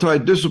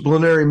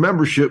multidisciplinary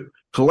membership,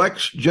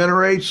 collects,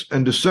 generates,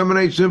 and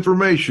disseminates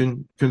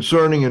information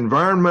concerning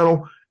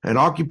environmental and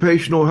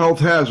occupational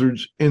health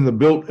hazards in the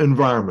built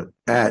environment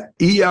at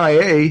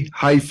EIA-USA.org.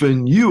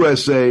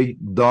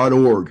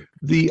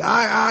 The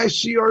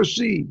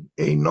IICRC,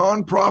 a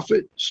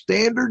nonprofit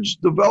standards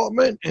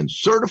development and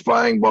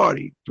certifying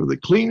body for the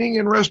cleaning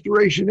and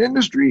restoration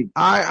industry,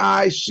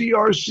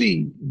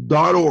 IICRC.org.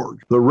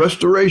 The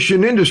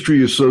Restoration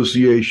Industry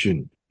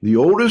Association, the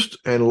oldest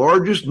and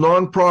largest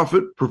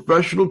nonprofit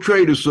professional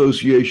trade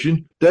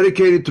association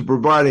dedicated to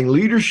providing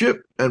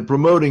leadership and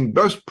promoting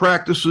best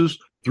practices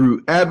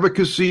through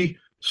advocacy,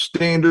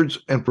 standards,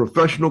 and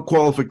professional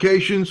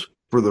qualifications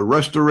for the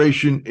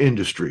restoration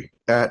industry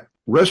at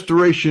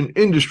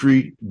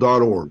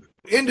restorationindustry.org.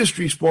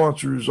 Industry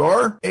sponsors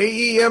are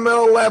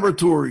AEML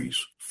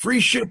Laboratories, free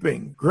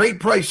shipping,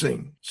 great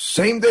pricing,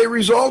 same-day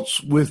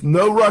results with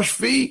no rush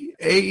fee,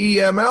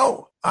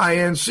 AEMLinc.com.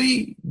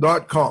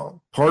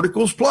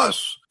 Particles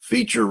Plus,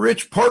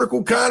 feature-rich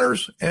particle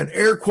counters and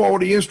air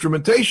quality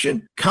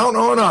instrumentation. Count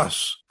on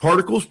us,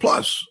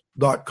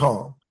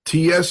 particlesplus.com.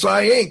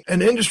 TSI Inc.,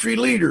 an industry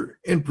leader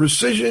in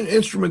precision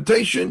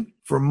instrumentation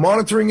for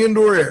monitoring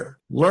indoor air.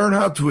 Learn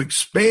how to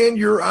expand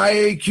your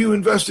IAQ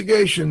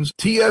investigations,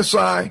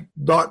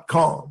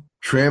 TSI.com.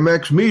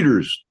 Tramex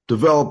Meters,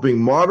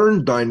 developing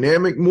modern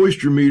dynamic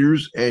moisture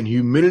meters and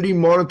humidity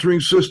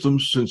monitoring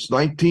systems since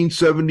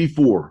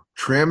 1974.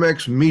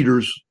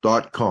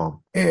 TramexMeters.com.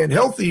 And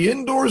Healthy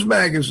Indoors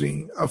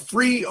Magazine, a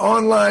free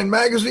online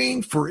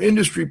magazine for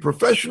industry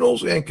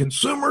professionals and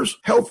consumers,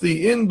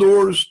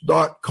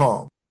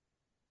 healthyindoors.com.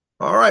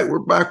 All right, we're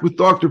back with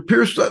Dr.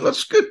 Pierce.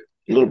 Let's get a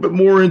little bit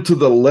more into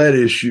the lead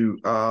issue.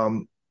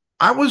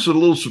 I was a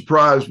little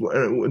surprised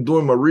when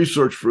doing my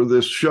research for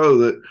this show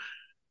that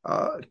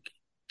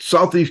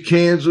Southeast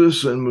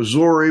Kansas and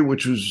Missouri,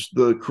 which is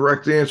the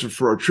correct answer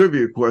for our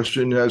trivia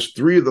question, has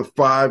 3 of the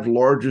 5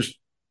 largest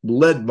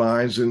lead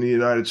mines in the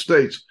United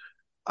States.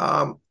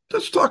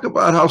 Let's talk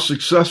about how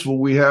successful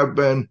we have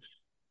been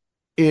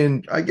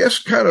in, I guess,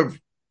 kind of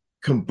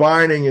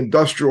combining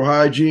industrial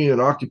hygiene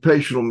and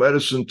occupational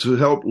medicine to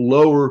help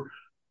lower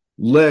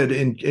lead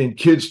in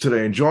kids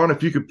today. And John,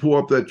 if you could pull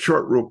up that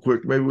chart real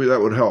quick, maybe that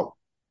would help.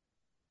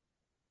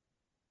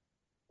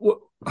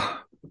 Well,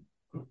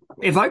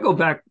 if I go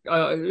back,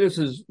 this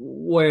is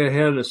way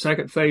ahead of the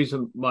second phase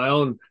of my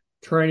own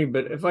training,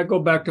 but if I go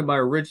back to my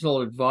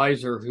original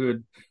advisor who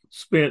had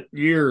spent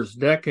years,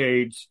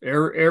 decades,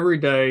 every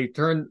day,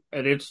 turned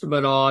an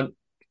instrument on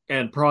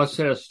and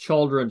processed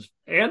children's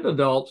and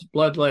adults'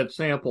 blood lead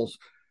samples.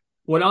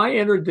 When I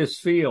entered this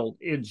field,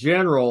 in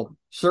general,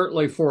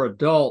 certainly for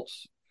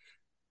adults,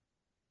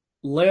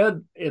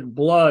 lead in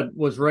blood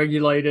was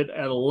regulated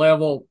at a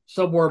level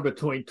somewhere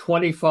between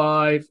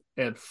 25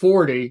 and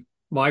 40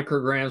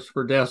 micrograms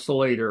per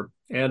deciliter.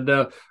 And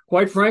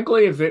quite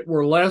frankly, if it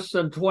were less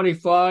than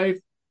 25,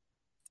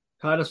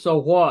 kind of so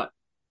what.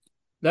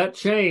 That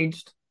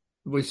changed.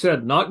 We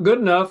said, not good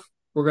enough.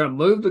 We're going to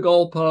move the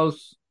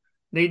goalposts,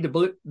 need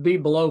to be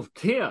below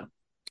 10.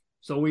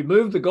 So we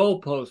moved the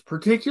goalposts,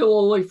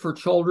 particularly for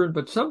children,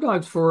 but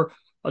sometimes for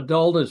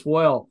adult as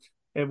well.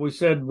 And we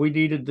said we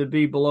needed to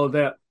be below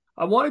that.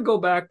 I want to go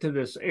back to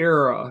this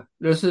era.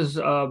 This is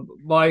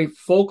my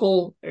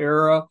focal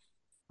era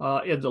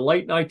in the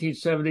late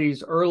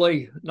 1970s,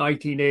 early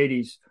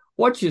 1980s.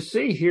 What you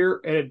see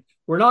here, and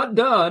we're not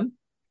done,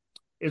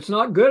 it's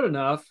not good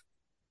enough,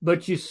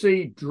 but you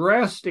see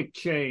drastic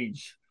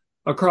change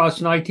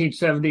across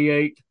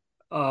 1978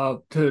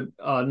 to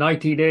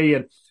 1980.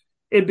 And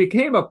it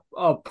became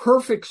a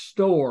perfect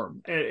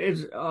storm.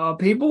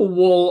 People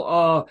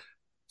will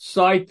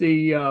cite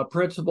the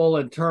principle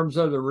in terms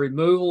of the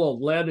removal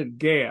of lead and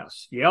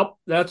gas. Yep,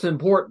 that's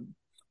important.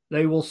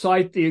 They will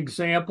cite the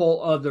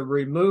example of the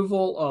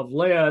removal of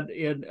lead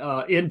in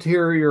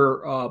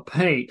interior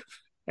paint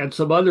and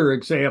some other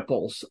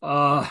examples.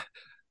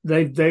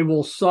 They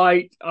will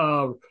cite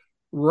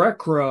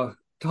RCRA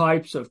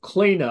types of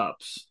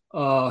cleanups.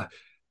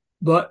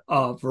 But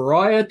a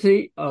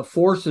variety of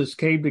forces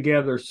came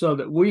together so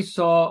that we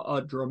saw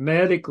a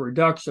dramatic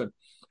reduction.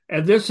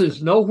 And this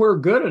is nowhere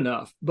good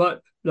enough.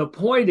 But the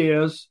point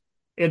is,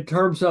 in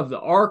terms of the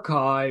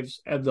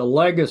archives and the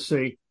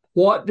legacy,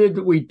 what did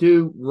we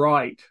do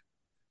right?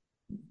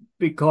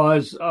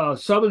 Because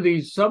some of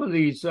these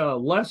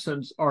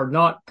lessons are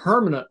not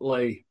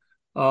permanently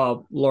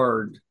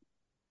learned.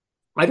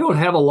 I don't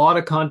have a lot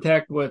of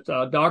contact with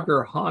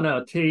Dr.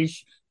 Hannah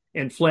Atish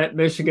in Flint,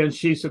 Michigan.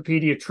 She's a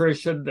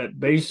pediatrician that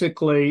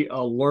basically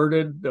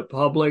alerted the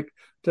public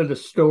to the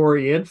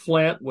story in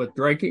Flint with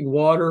drinking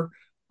water.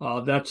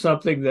 That's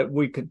something that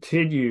we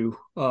continue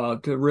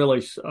to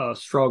really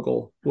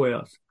struggle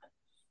with.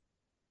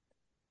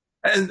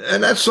 And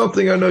that's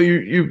something I know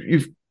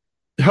you've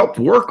helped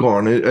work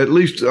on. At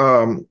least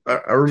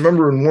I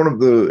remember in one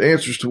of the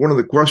answers to one of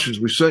the questions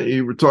we sent you,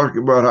 you were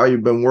talking about how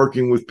you've been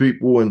working with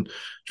people and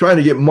trying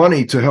to get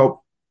money to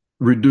help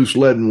reduce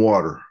lead in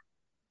water.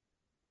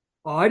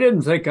 I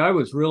didn't think I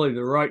was really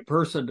the right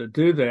person to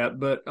do that,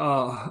 but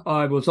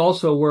I was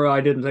also where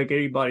I didn't think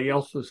anybody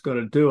else was going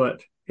to do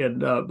it in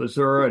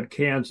Missouri and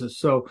Kansas.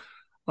 So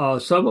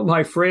some of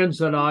my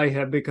friends and I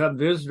have become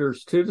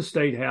visitors to the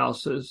state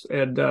houses,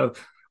 and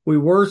we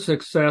were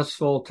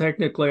successful.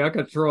 Technically, I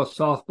could throw a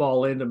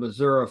softball into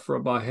Missouri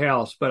from my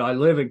house, but I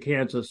live in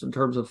Kansas in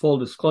terms of full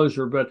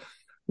disclosure. But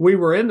we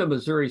were in the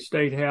Missouri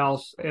State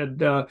House,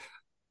 and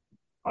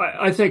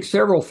I think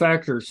several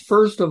factors.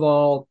 First of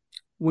all,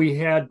 we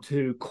had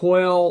to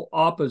quell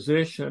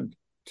opposition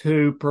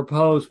to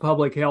propose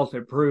public health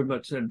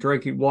improvements in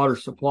drinking water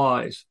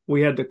supplies.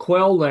 We had to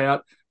quell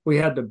that. We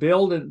had to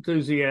build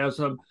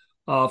enthusiasm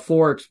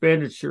for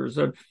expenditures.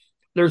 And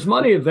there's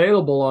money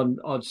available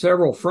on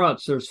several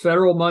fronts. There's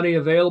federal money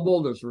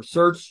available. There's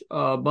research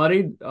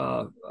money,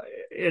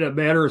 in a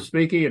manner of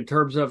speaking, in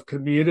terms of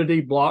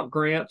community block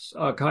grants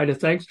kind of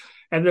things.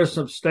 And there's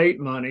some state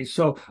money.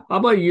 So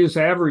I'm going to use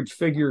average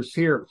figures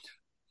here.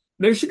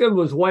 Michigan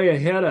was way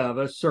ahead of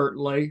us,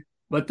 certainly,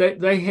 but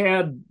they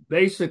had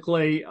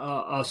basically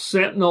a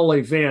sentinel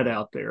event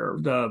out there,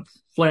 the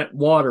Flint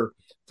water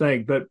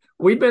thing. But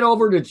we've been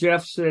over to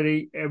Jeff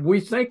City, and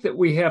we think that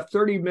we have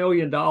 $30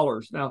 million.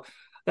 Now,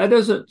 that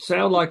doesn't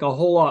sound like a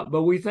whole lot,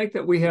 but we think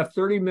that we have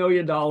 $30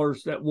 million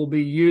that will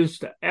be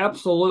used to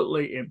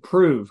absolutely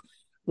improve,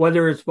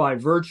 whether it's by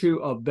virtue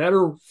of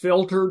better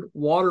filtered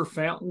water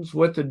fountains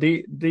with the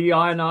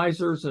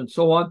deionizers and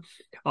so on,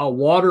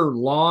 water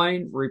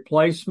line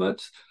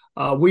replacements.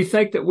 We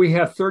think that we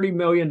have $30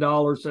 million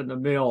in the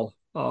mill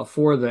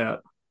for that.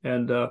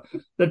 And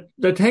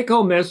the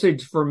take-home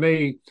message for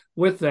me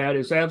with that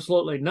is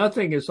absolutely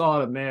nothing is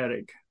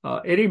automatic.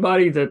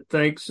 Anybody that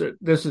thinks that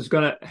this is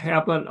going to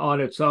happen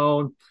on its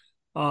own,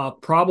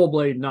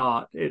 probably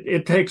not.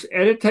 It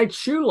takes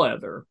shoe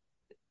leather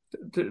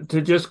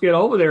to just get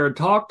over there and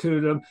talk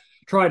to them,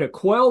 try to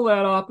quell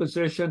that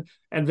opposition,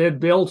 and then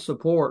build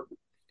support.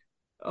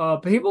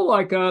 People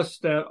like us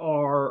that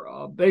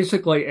are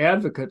basically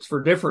advocates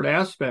for different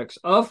aspects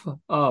of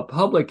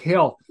public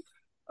health,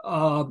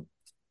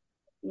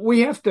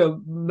 we have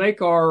to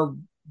make our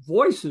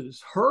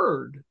voices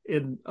heard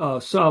in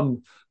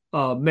some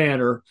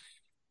manner.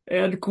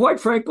 And quite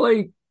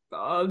frankly,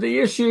 the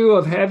issue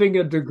of having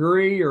a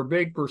degree or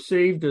being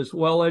perceived as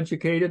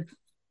well-educated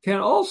can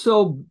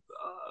also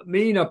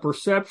mean a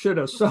perception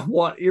of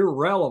somewhat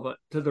irrelevant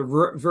to the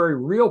very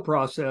real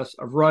process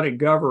of running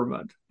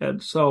government.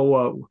 And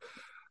so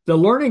the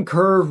learning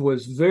curve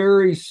was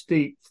very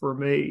steep for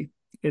me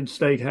in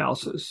state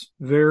houses,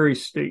 very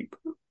steep.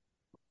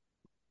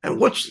 And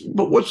what's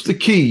the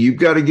key? You've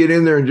got to get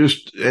in there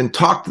and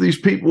talk to these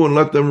people and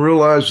let them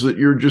realize that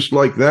you're just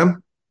like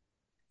them.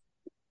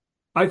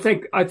 I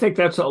think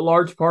that's a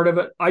large part of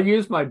it. I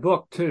use my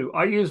book too.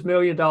 I use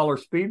Dollar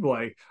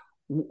Speedway.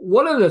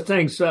 One of the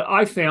things that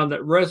I found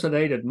that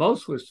resonated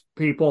most with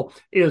people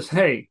is,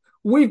 hey,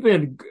 we've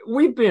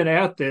been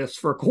at this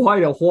for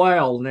quite a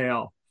while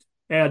now.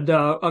 And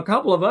a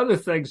couple of other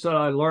things that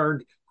I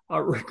learned,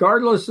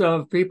 regardless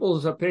of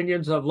people's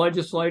opinions of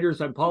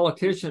legislators and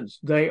politicians,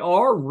 they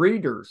are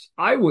readers.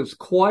 I was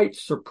quite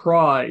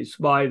surprised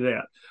by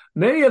that.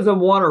 Many of them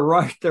want to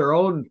write their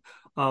own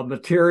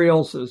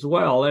materials as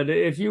well. And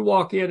if you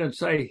walk in and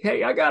say,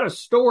 hey, I got a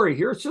story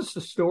here, it's just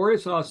a story,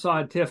 it's not a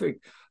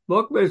scientific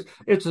book, but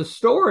it's a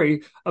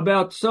story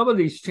about some of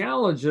these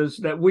challenges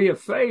that we have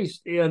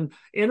faced in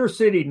inner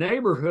city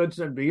neighborhoods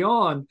and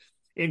beyond,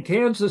 in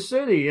Kansas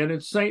City and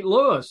in St.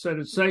 Louis and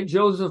in St.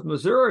 Joseph,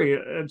 Missouri,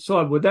 and so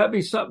on. Would that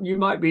be something you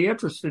might be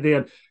interested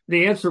in?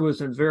 The answer was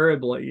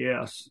invariably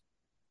yes.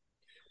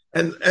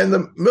 And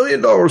the $1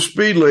 Million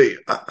Speedway,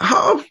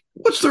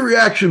 what's the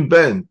reaction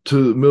been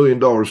to the $1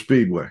 Million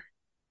Speedway?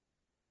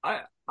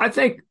 I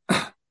think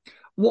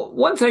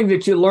one thing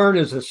that you learn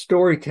as a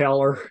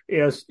storyteller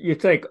is you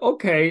think,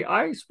 okay,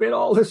 I spent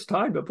all this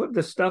time to put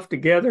this stuff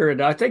together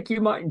and I think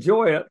you might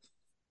enjoy it.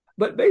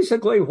 But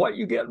basically what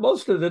you get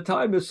most of the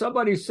time is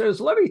somebody says,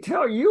 let me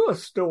tell you a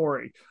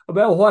story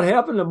about what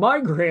happened to my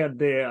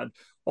granddad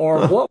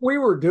or what we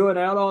were doing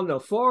out on the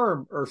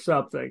farm or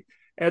something.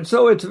 And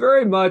so it's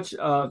very much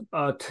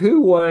a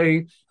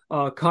two-way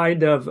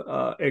kind of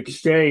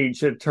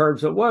exchange in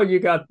terms of, well, you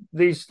got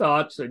these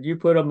thoughts and you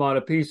put them on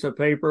a piece of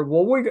paper.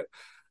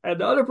 And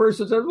the other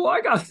person says, well,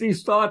 I got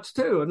these thoughts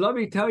too. And let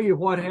me tell you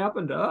what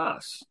happened to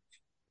us.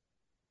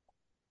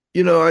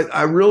 You know,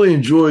 I really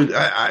enjoyed,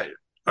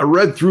 I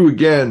read through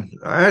again.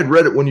 I had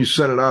read it when you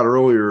sent it out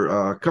earlier,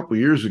 a couple of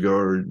years ago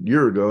or a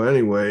year ago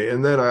anyway.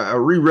 And then I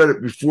reread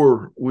it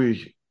before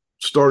we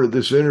started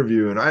this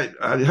interview. And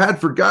I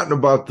had forgotten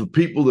about the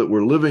people that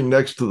were living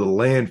next to the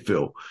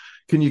landfill.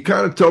 Can you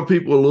kind of tell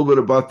people a little bit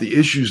about the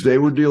issues they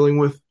were dealing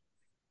with?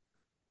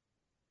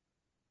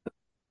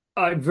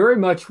 I very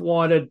much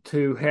wanted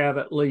to have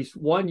at least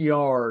one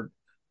yard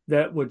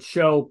that would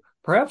show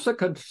perhaps a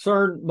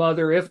concerned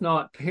mother, if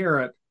not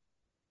parent,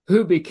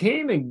 who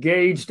became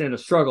engaged in a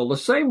struggle, the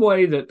same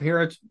way that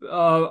parents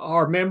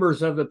are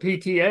members of the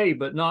PTA,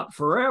 but not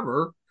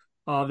forever.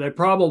 They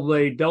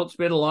probably don't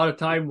spend a lot of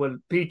time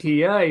with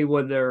PTA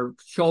when their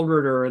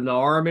children are in the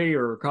Army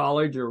or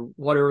college or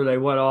whatever they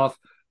went off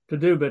to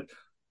do. But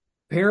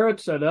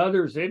parents and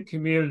others in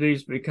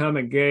communities become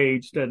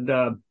engaged.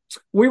 And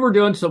we were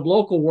doing some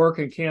local work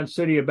in Kansas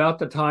City about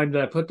the time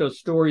that I put those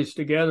stories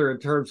together in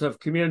terms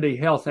of community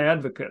health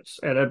advocates.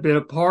 And I've been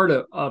a part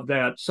of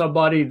that.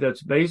 Somebody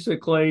that's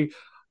basically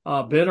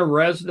been a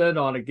resident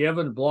on a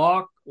given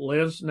block,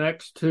 lives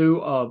next to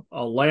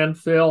a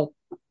landfill.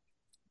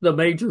 The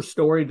major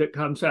story that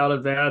comes out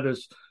of that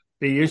is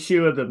the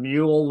issue of the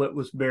mule that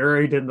was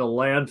buried in the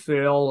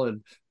landfill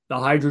and the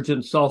hydrogen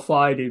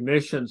sulfide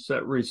emissions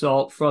that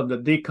result from the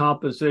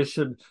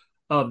decomposition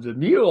of the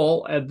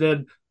mule. And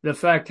then the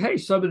fact, hey,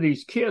 some of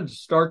these kids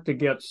start to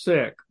get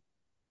sick.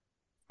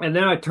 And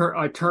then I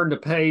turned the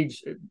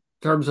page in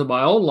terms of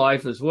my own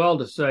life as well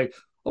to say,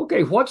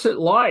 okay, what's it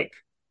like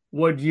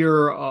when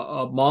you're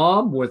a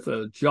mom with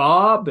a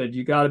job and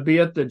you got to be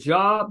at the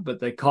job,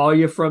 but they call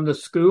you from the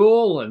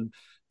school and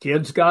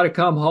kids got to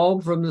come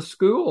home from the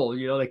school.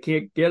 You know, they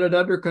can't get it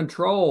under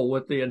control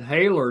with the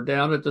inhaler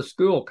down at the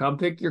school. Come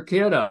pick your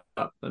kid up.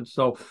 And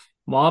so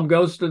mom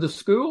goes to the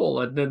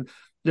school and then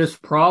this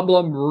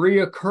problem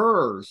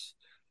reoccurs.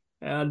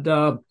 And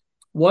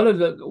one of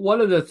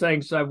the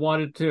things I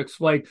wanted to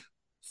explain,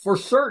 for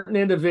certain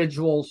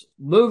individuals,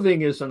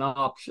 moving is an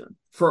option.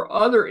 For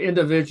other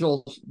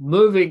individuals,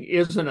 moving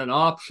isn't an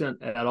option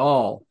at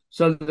all.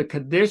 So the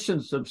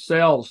conditions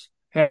themselves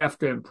have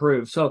to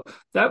improve. So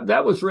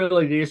that was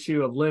really the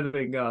issue of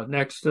living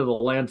next to the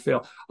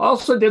landfill. I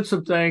also did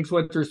some things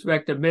with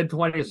respect to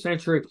mid-20th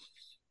century.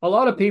 A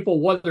lot of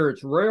people, whether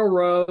it's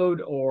railroad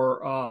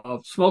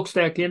or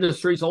smokestack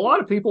industries, a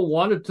lot of people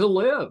wanted to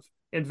live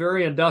in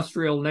very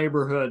industrial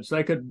neighborhoods.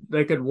 They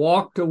could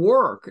walk to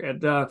work,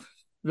 and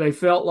they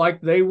felt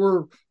like they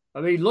were.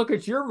 I mean, look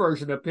at your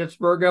version of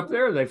Pittsburgh up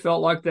there. They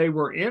felt like they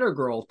were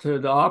integral to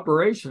the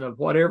operation of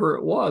whatever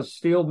it was,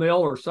 steel mill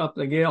or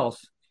something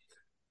else.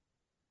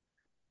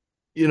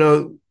 You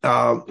know,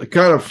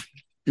 kind of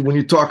when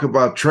you talk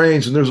about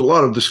trains, and there's a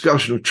lot of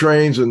discussion of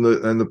trains and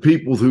the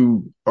people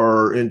who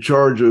are in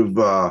charge of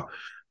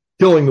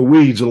killing the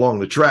weeds along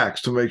the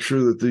tracks to make sure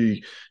that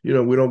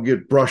we don't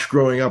get brush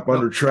growing up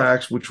under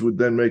tracks, which would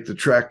then make the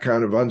track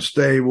kind of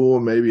unstable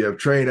and maybe have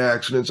train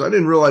accidents. I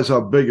didn't realize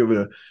how big of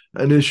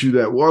an issue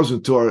that was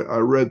until I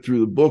read through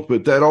the book.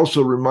 But that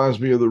also reminds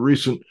me of the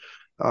recent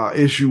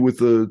issue with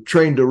the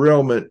train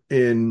derailment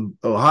in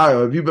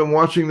Ohio. Have you been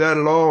watching that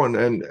at all?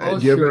 And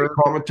do you have any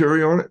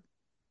commentary on it?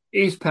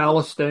 East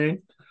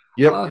Palestine.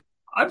 Yep.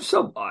 I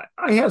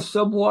have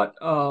somewhat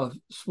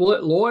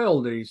split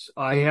loyalties.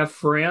 I have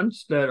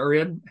friends that are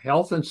in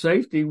health and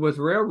safety with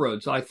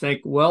railroads. I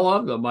think well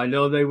of them. I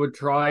know they would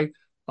try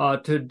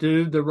to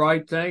do the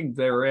right thing.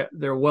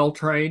 They're well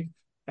trained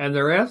and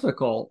they're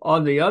ethical.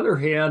 On the other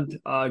hand,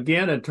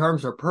 again, in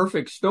terms of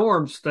perfect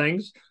storms,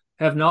 things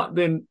have not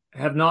been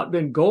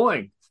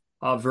going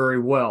very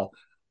well.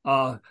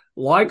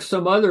 Like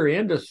some other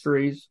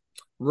industries,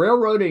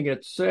 railroading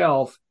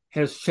itself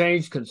has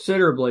changed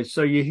considerably.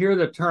 So you hear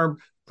the term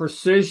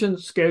precision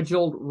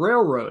scheduled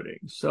railroading.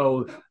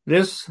 So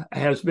this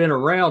has been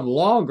around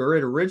longer.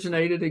 It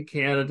originated in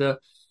Canada,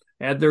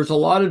 and there's a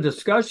lot of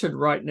discussion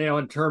right now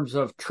in terms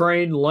of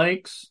train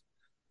lengths,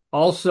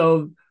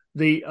 also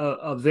the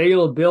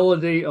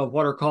availability of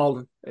what are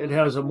called, it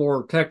has a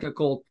more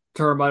technical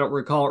term, I don't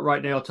recall it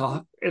right now,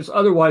 it's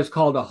otherwise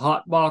called a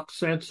hot box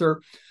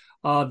sensor,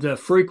 the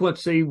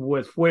frequency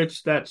with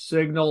which that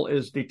signal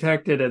is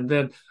detected, and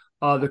then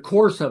the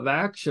course of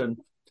action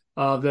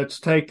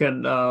that's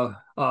taken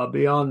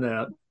beyond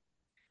that.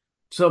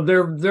 So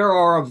there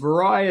are a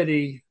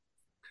variety.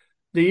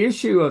 The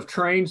issue of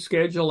train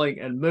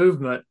scheduling and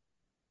movement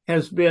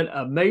has been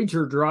a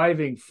major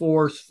driving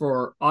force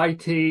for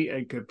IT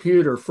and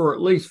computer for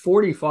at least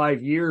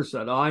 45 years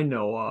that I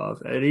know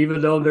of. And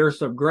even though there's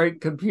some great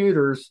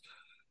computers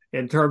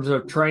in terms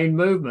of train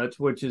movements,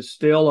 which is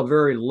still a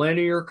very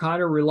linear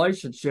kind of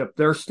relationship,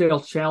 there's still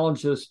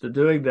challenges to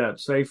doing that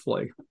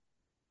safely.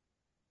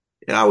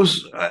 Yeah,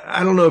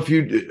 I don't know if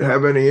you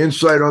have any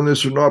insight on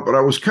this or not, but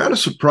I was kind of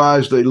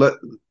surprised they let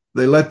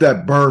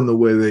that burn the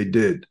way they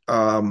did.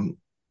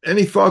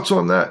 Any thoughts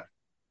on that?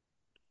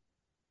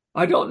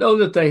 I don't know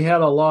that they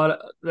had a lot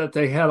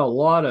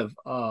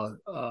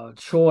of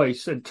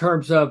choice in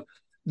terms of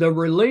the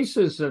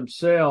releases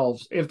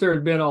themselves. If there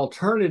had been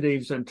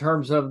alternatives in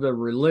terms of the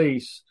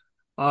release,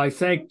 I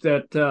think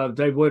that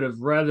they would have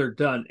rather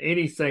done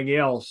anything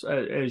else,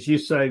 as you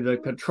say, the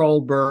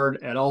control burn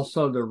and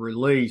also the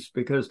release,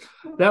 because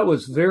that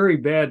was very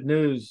bad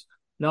news,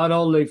 not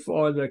only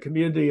for the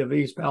community of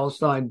East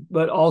Palestine,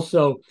 but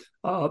also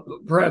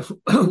perhaps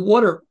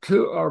one or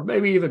two, or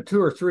maybe even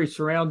two or three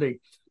surrounding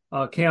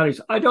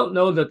counties. I don't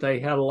know that they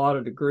had a lot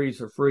of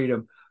degrees of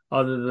freedom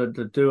other than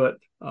to do it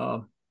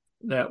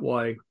that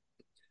way.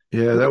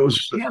 Yeah, that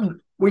was.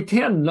 We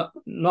tend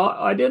not.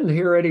 I didn't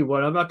hear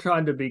anyone. I'm not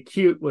trying to be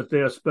cute with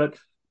this, but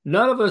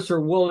none of us are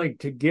willing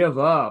to give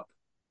up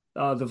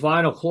the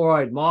vinyl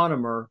chloride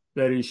monomer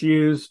that is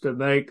used to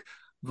make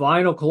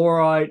vinyl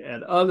chloride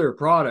and other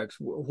products.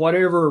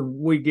 Whatever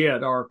we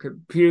get, our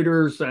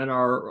computers and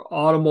our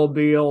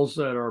automobiles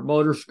and our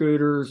motor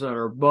scooters and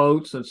our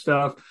boats and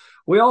stuff.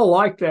 We all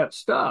like that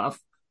stuff.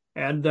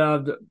 And,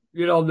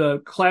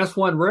 the class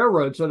 1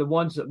 railroads are the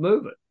ones that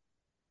move it.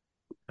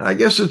 I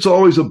guess it's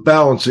always a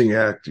balancing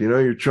act.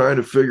 You're trying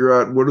to figure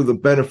out what are the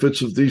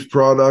benefits of these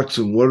products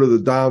and what are the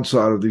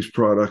downside of these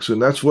products.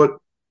 And that's what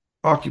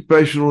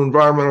occupational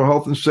environmental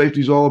health and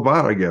safety is all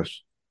about, I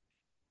guess.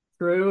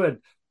 True. And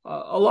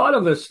a lot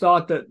of us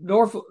thought that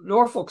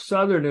Norfolk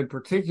Southern in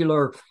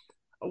particular,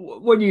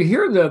 when you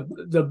hear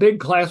the big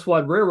class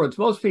 1 railroads,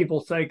 most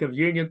people think of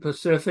Union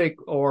Pacific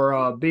or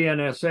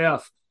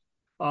BNSF.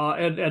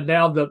 And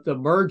now the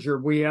merger,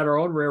 we had our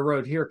own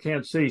railroad here,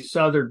 Kansas City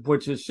Southern,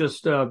 which is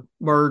just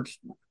merged,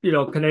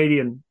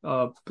 Canadian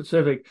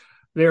Pacific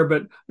there.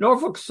 But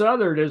Norfolk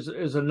Southern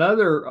is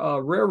another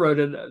railroad,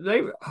 and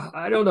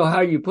I don't know how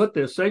you put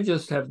this, they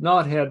just have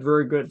not had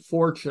very good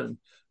fortune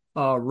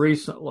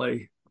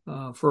recently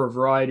for a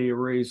variety of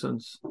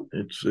reasons.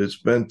 It's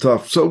been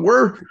tough. So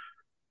where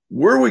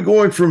are we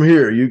going from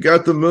here? You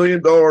got the $1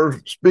 Million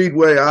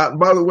Speedway out. And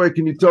by the way,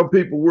 can you tell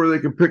people where they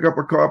can pick up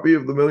a copy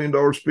of the $1 Million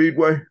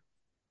Speedway?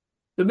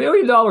 The $1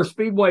 Million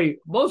Speedway,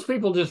 most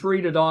people just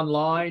read it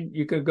online.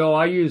 You can go,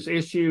 I use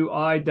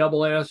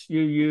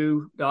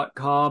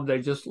issueissuu.com. They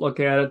just look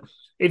at it.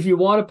 If you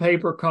want a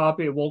paper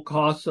copy, it won't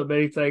cost them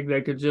anything.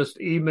 They could just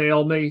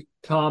email me,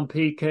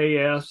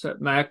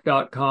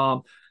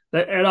 tompks@mac.com,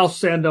 and I'll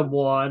send them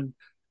one.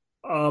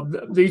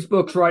 These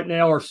books right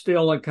now are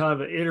still in kind of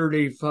an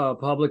iterative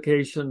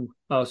publication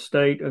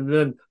state. And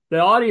then the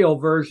audio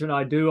version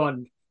I do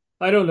on,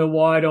 I don't know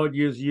why I don't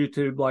use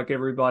YouTube like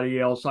everybody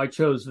else. I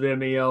chose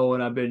Vimeo,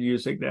 and I've been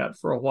using that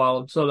for a while.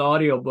 And so the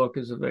audio book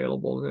is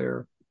available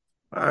there.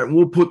 All right,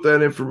 we'll put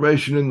that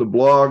information in the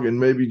blog, and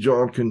maybe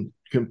John can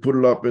put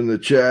it up in the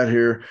chat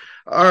here.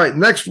 All right,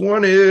 next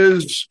one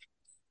is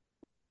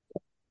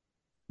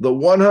the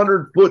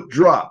 100-foot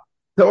drop.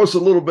 Tell us a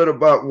little bit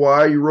about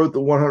why you wrote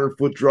the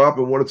 100-foot drop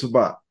and what it's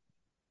about.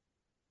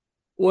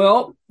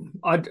 Well,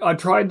 I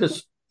tried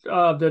this,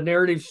 the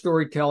narrative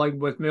storytelling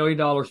with $1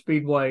 Million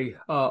Speedway,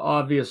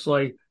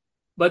 obviously,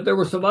 but there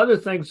were some other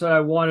things that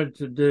I wanted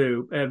to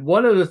do. And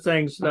one of the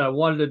things that I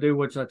wanted to do,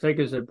 which I think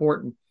is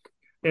important,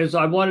 is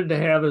I wanted to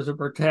have as a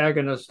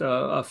protagonist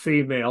a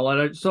female.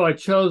 And so I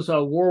chose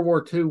a World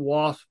War II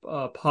WASP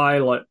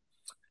pilot,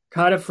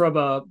 kind of from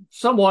a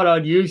somewhat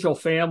unusual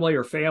family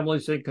or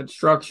families in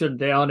construction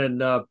down in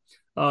the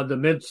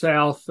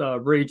Mid-South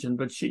region,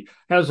 but she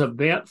has a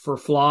bent for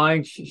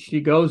flying.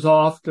 She goes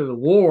off to the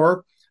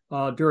war.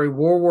 During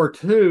World War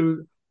II,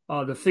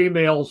 the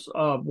females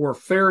were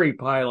ferry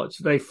pilots.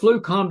 They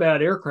flew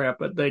combat aircraft,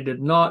 but they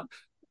did not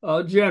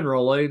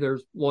generally,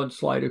 there's one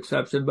slight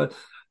exception, but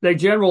they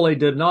generally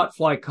did not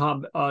fly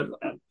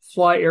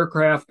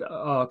aircraft,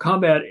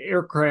 combat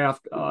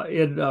aircraft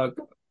in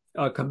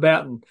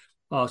combatant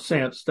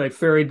sense. They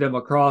ferried them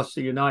across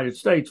the United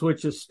States,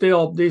 which is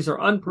still, these are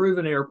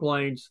unproven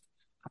airplanes.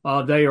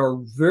 They are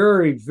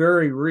very,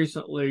 very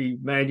recently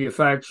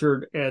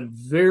manufactured and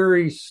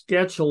very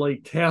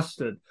sketchily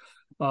tested.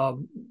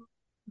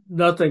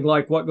 Nothing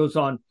like what goes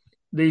on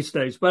these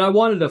days. But I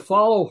wanted to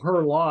follow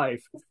her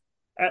life.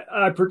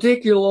 I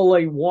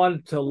particularly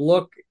wanted to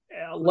look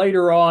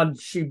later on.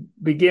 She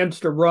begins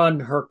to run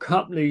her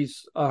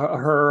company's,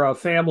 her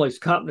family's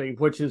company,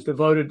 which is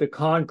devoted to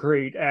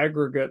concrete,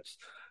 aggregates,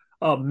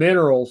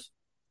 minerals.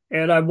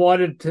 And I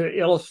wanted to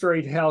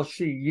illustrate how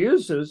she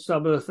uses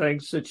some of the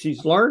things that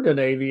she's learned in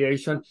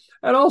aviation,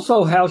 and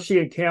also how she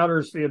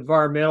encounters the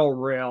environmental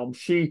realm.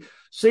 She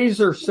sees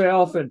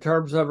herself in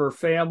terms of her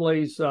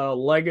family's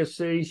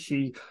legacy.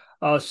 She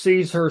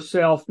sees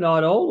herself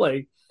not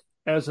only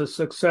as a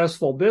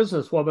successful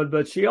businesswoman,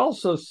 but she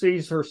also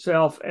sees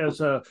herself as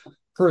a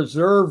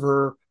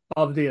preserver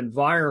of the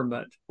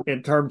environment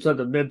in terms of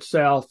the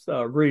Mid-South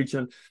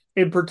region.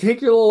 In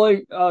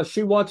particularly,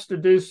 she wants to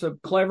do some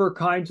clever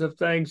kinds of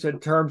things in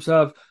terms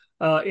of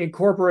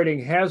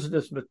incorporating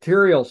hazardous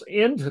materials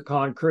into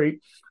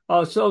concrete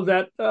so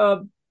that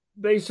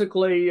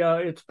basically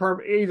it's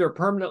either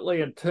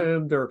permanently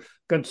entombed or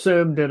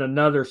consumed in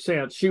another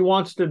sense. She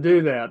wants to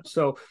do that.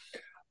 So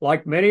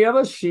like many of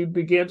us, she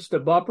begins to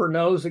bump her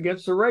nose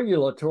against the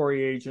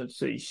regulatory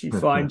agency. She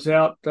finds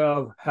out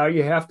how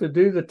you have to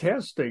do the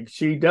testing.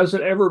 She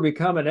doesn't ever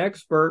become an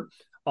expert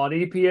on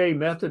EPA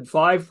Method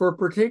 5 for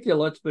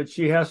particulates, but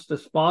she has to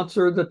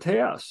sponsor the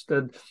test.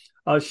 And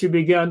she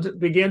begins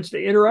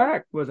to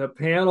interact with a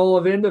panel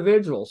of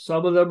individuals.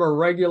 Some of them are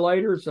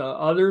regulators.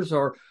 Others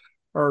are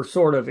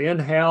sort of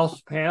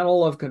in-house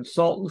panel of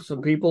consultants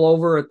and people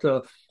over at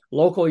the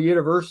local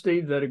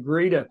university that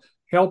agree to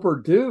help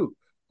her do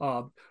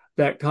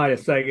that kind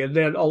of thing. And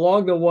then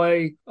along the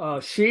way,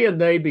 she and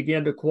they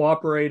begin to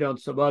cooperate on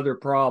some other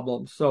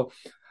problems. So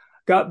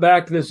got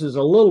back, this is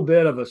a little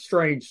bit of a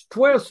strange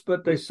twist,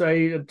 but they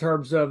say in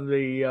terms of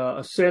the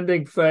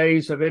ascending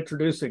phase of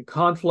introducing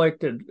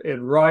conflict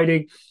in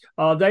writing,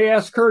 they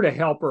ask her to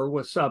help her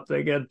with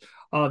something.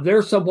 And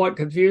they're somewhat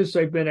confused.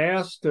 They've been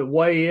asked to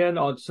weigh in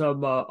on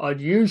some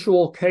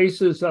unusual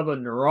cases of a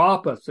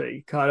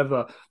neuropathy, kind of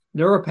a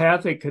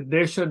neuropathic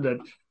condition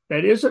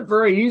that isn't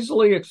very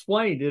easily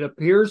explained. It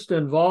appears to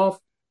involve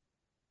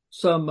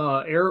some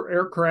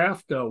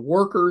aircraft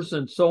workers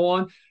and so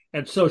on.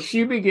 And so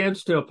she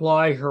begins to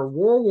apply her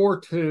World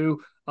War II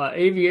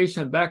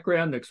aviation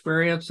background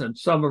experience and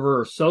some of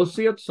her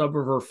associates, some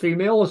of her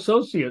female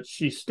associates.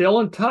 She's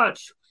still in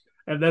touch.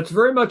 And that's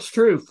very much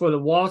true for the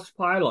WASP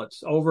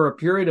pilots. Over a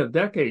period of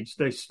decades,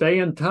 they stay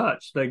in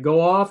touch. They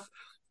go off.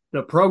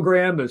 The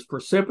program is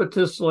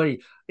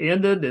precipitously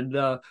ended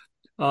in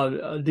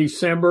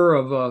December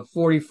of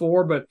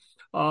 44, but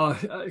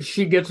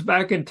she gets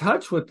back in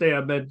touch with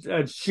them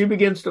and she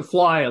begins to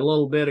fly a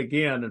little bit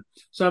again. And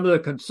some of the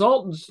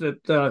consultants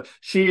that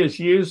she has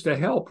used to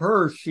help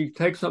her, she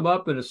takes them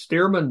up in a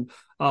Stearman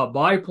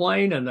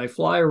biplane and they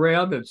fly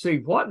around and see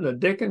what in the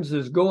dickens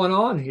is going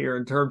on here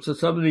in terms of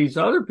some of these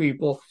other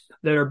people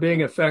that are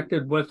being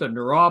affected with a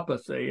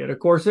neuropathy. And of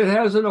course, it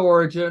has an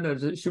origin,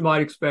 as you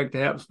might expect, it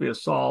happens to be a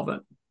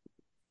solvent.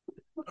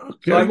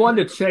 Okay. So I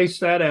wanted to chase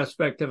that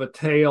aspect of a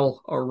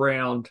tale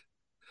around.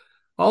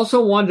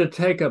 Also wanted to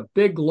take a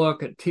big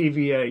look at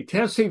TVA.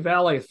 Tennessee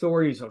Valley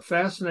Authority is a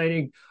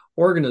fascinating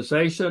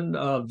organization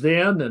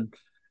then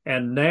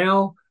and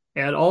now,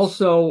 and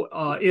also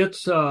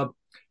its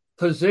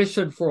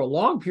position for a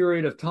long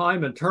period of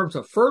time in terms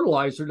of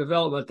fertilizer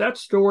development. That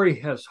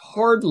story has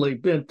hardly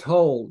been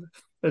told.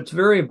 It's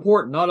very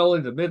important, not only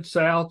the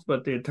Mid-South,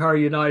 but the entire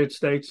United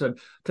States. And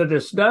to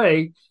this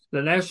day,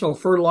 the National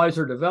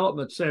Fertilizer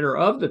Development Center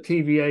of the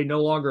TVA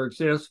no longer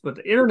exists, but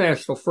the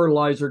International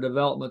Fertilizer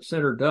Development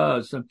Center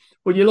does. And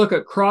when you look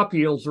at crop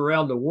yields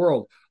around the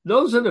world,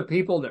 those are the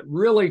people that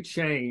really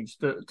change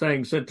the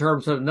things in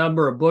terms of the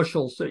number of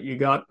bushels that you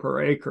got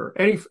per acre.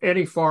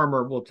 Any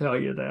farmer will tell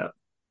you that.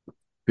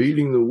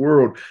 Feeding the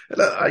world.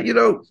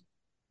 And,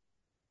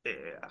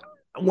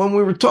 when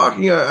we were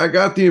talking, I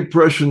got the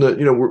impression that,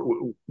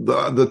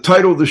 the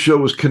title of the show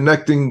was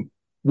Connecting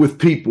with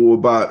People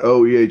about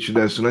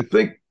OEHS. And I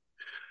think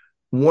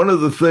one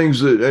of the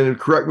things that, and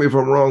correct me if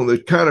I'm wrong,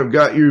 that kind of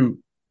got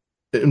you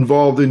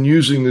involved in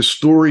using this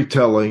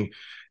storytelling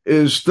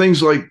is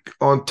things like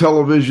on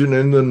television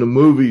and in the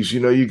movies.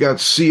 You got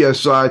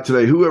CSI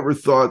today. Whoever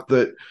thought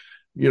that,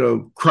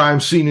 crime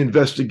scene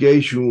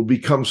investigation will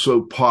become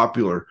so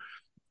popular?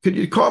 Could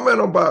you comment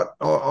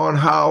on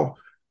how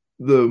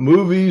the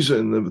movies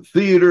and the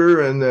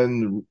theater and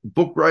then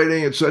book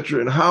writing, et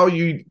cetera, and how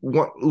you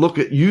look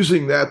at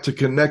using that to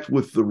connect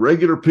with the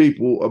regular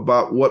people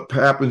about what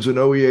happens in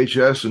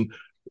OEHS and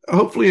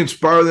hopefully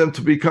inspire them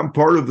to become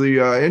part of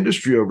the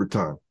industry over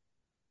time?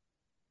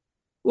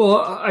 Well,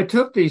 I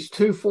took these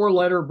 2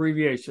 4-letter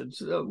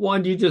abbreviations.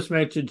 One you just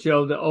mentioned,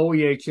 Joe, the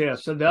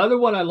OEHS, and the other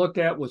one I looked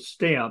at was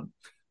STEM.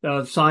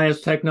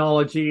 Science,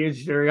 technology,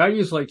 engineering. I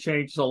usually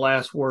change the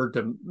last word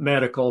to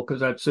medical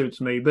because that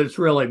suits me, but it's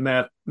really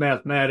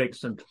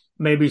mathematics and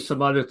maybe some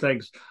other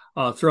things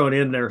thrown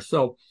in there.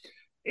 So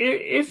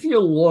if you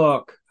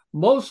look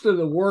most of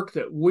the work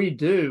that we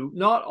do,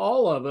 not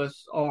all of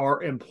us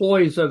are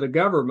employees of the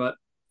government,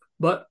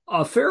 but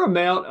a fair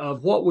amount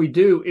of what we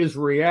do is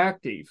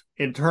reactive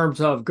in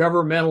terms of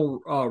governmental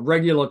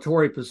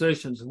regulatory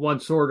positions of one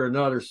sort or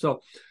another.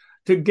 So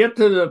to get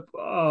to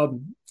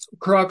the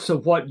crux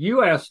of what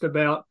you asked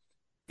about,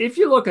 if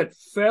you look at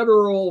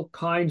federal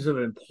kinds of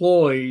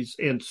employees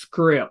in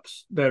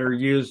scripts that are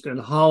used in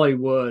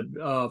Hollywood,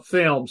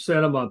 film,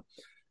 cinema,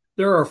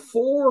 there are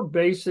four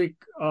basic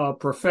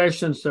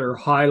professions that are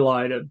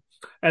highlighted,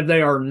 and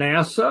they are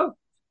NASA,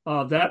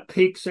 that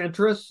piques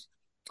interest.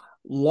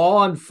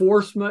 Law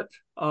enforcement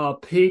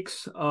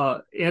piques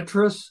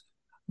interest.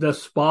 The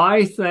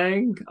spy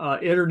thing,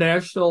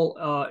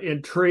 international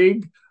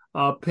intrigue,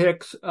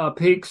 piques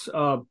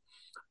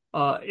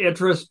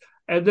interest.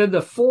 And then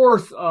the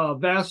fourth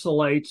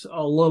vacillates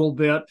a little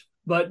bit,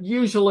 but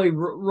usually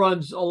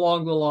runs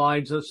along the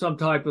lines of some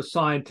type of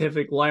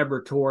scientific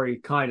laboratory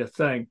kind of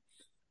thing.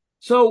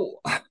 So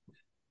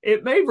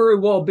it may very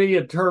well be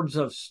in terms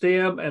of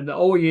STEM and the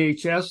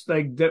OEHS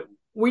thing that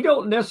we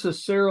don't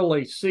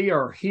necessarily see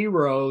our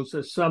heroes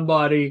as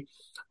somebody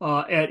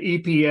at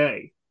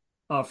EPA,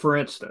 for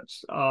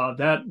instance.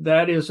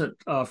 That isn't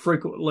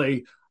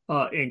frequently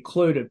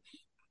included.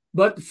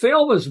 But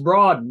film is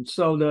broadened,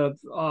 so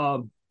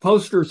the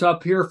posters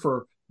up here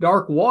for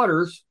Dark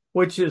Waters,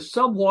 which is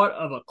somewhat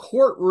of a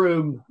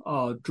courtroom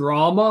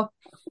drama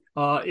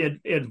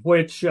in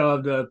which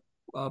the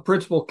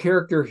principal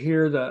character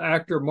here, the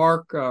actor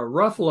Mark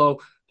Ruffalo,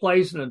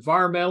 plays an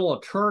environmental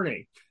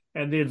attorney.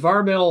 And the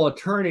environmental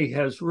attorney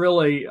has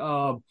really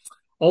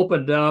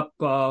opened up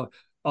a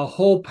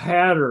whole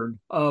pattern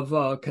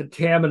of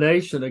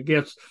contamination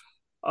against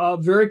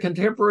very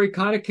contemporary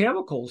kind of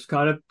chemicals,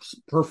 kind of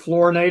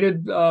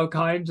perfluorinated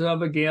kinds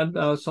of, again,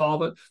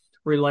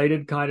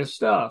 solvent-related kind of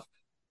stuff.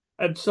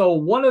 And so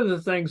one of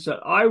the things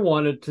that I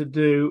wanted to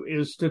do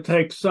is to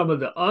take some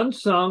of the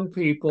unsung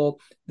people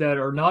that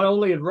are not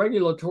only in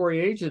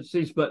regulatory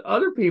agencies, but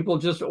other people,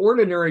 just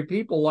ordinary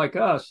people like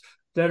us,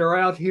 that are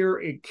out here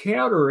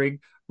encountering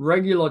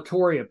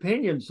regulatory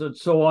opinions and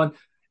so on,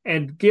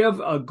 and give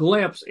a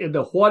glimpse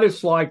into what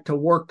it's like to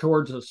work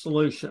towards a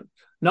solution.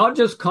 Not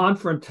just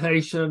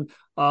confrontation,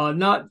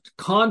 not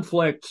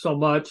conflict so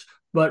much,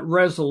 but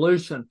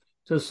resolution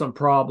to some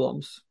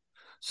problems.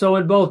 So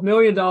in both $1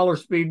 Million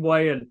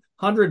Speedway and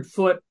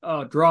 100-Foot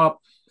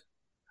Drop,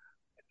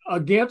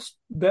 against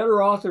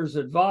better authors'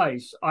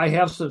 advice, I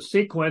have some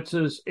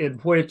sequences in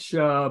which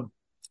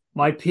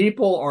my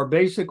people are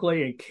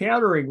basically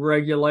encountering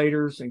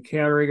regulators,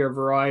 encountering a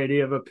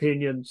variety of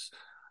opinions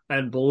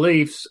and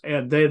beliefs,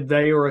 and then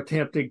they are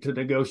attempting to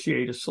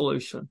negotiate a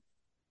solution.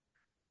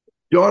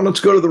 John, let's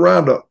go to the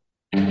roundup.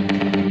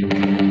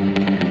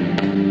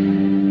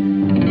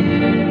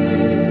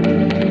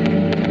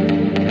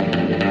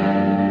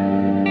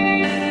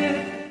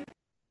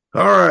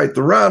 All right,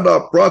 the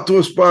roundup brought to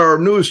us by our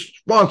newest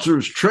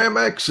sponsors,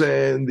 Tramex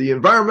and the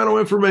Environmental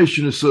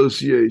Information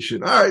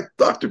Association. All right,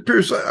 Dr.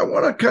 Pierce, I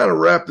want to kind of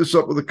wrap this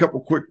up with a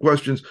couple quick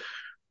questions.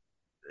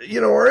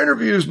 You know, our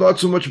interview is not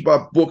so much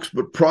about books,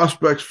 but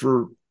prospects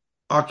for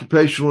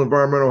occupational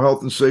environmental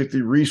health and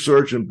safety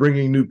research and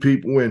bringing new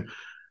people in.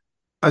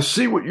 I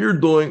see what you're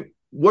doing.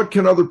 What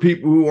can other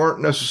people who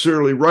aren't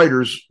necessarily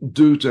writers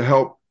do to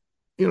help,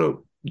 you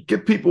know,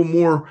 get people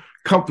more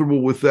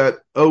comfortable with that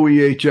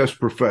OEHS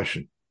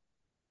profession?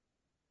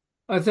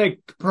 I think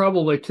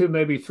probably two,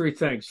 maybe three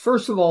things.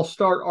 First of all,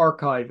 start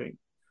archiving.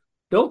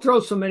 Don't throw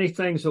so many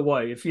things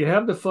away. If you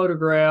have the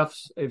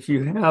photographs, if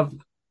you have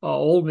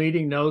old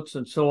meeting notes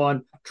and so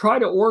on, try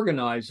to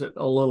organize it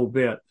a little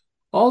bit.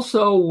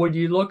 Also, when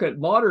you look at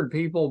modern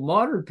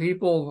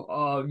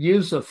people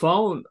use the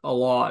phone a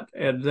lot,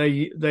 and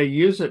they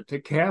use it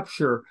to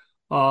capture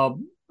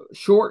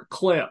short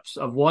clips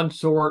of one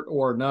sort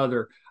or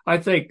another. I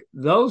think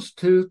those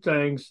two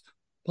things,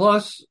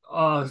 plus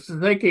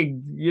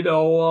thinking, you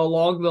know,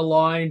 along the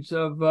lines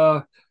of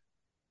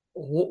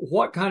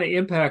what kind of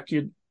impact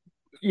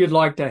you'd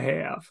like to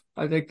have.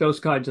 I think those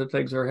kinds of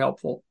things are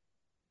helpful.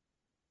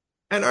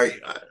 And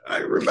I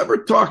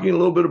remember talking a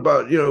little bit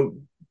about, you know,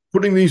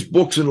 putting these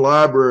books in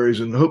libraries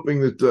and hoping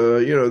that,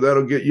 you know,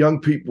 that'll get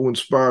young people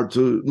inspired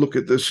to look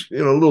at this,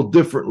 you know, a little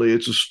differently.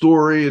 It's a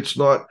story.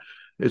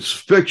 It's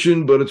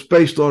fiction, but it's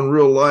based on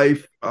real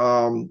life.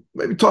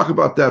 Maybe talk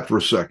about that for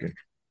a second.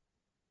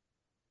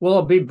 Well,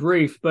 I'll be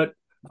brief, but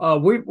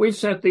we've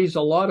sent these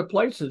a lot of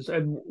places,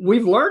 and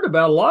we've learned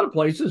about a lot of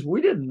places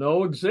we didn't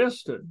know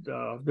existed.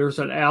 There's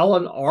an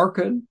Alan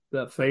Arkin,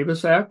 the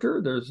famous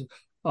actor. There's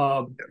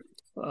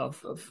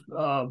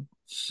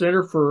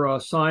Center for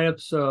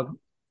Science,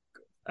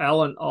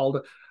 Alan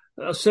Alda,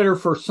 Center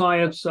for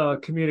Science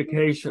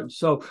Communication.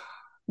 So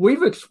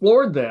we've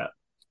explored that.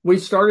 We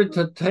started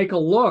to take a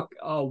look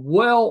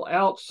well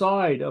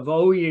outside of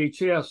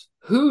OEHS,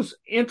 who's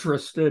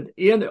interested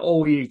in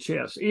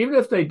OEHS, even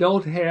if they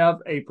don't have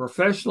a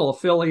professional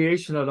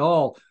affiliation at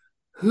all,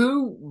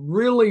 who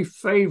really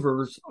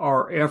favors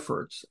our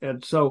efforts.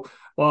 And so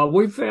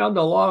we found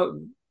a lot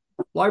of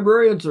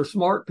librarians are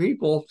smart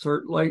people,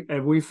 certainly,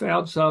 and we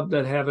found some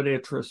that have an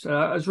interest.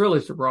 I was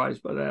really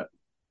surprised by that.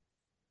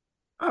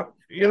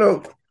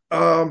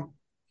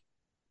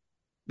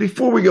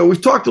 Before we go,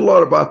 we've talked a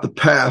lot about the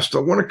past. I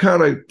want to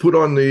kind of put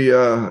on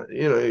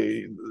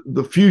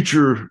the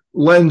future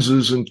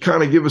lenses and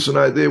kind of give us an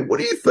idea. What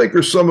do you think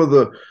are some of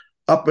the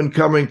up and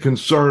coming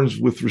concerns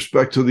with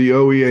respect to the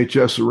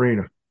OEHS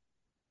arena?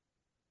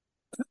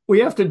 We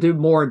have to do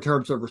more in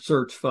terms of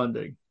research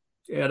funding.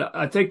 And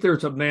I think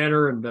there's a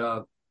manner, and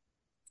I'll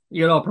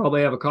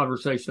probably have a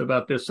conversation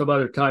about this some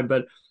other time,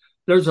 but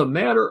there's a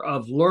matter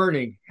of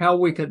learning how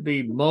we could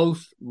be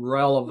most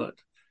relevant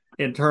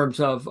in terms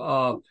of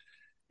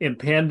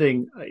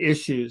impending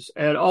issues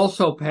and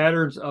also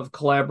patterns of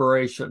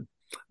collaboration.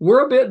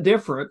 We're a bit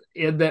different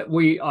in that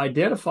we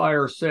identify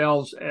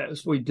ourselves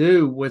as we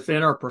do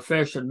within our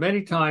profession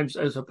many times,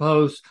 as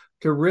opposed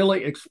to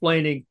really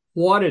explaining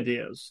what it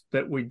is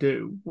that we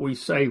do. We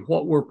say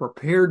what we're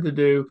prepared to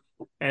do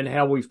and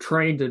how we've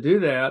trained to do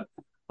that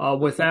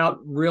without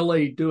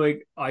really doing,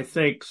 I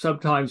think,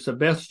 sometimes the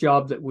best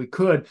job that we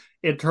could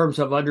in terms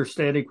of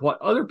understanding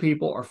what other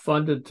people are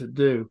funded to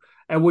do.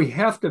 And we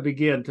have to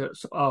begin to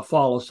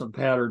follow some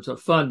patterns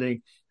of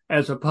funding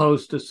as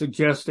opposed to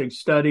suggesting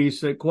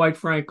studies that, quite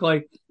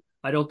frankly,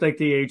 I don't think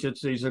the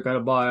agencies are going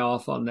to buy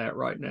off on that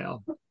right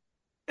now.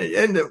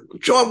 And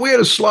John, we had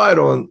a slide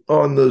on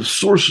the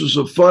sources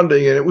of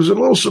funding, and it was a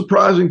little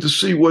surprising to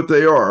see what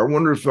they are. I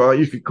wonder if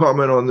you could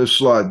comment on this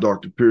slide,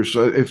 Dr. Pierce,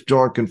 if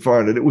John can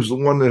find it. It was the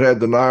one that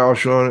had the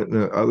NIOSH on it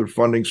and the other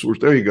funding source.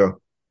 There you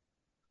go.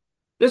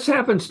 This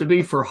happens to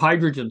be for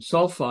hydrogen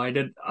sulfide.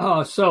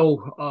 And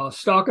so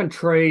stock and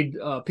trade,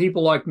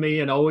 people like me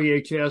and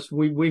OEHS,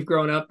 we've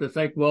grown up to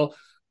think, well,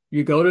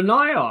 you go to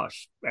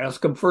NIOSH,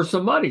 ask them for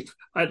some money,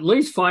 at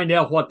least find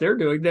out what they're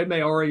doing. They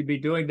may already be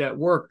doing that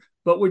work.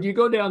 But when you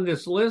go down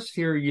this list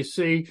here, you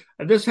see,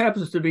 and this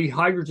happens to be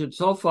hydrogen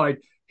sulfide.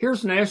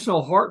 Here's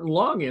National Heart and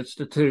Lung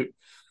Institute,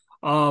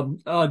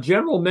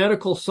 General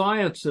Medical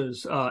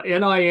Sciences,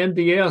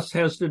 NINDS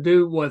has to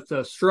do with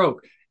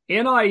stroke,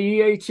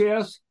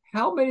 NIEHS.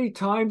 How many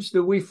times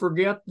do we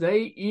forget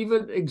they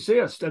even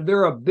exist? And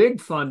they're a big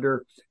funder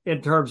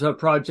in terms of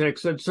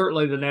projects, and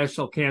certainly the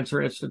National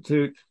Cancer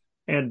Institute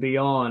and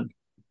beyond.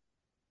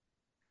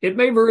 It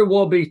may very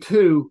well be,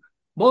 too,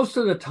 most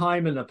of the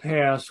time in the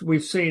past,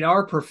 we've seen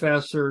our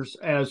professors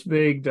as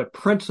being the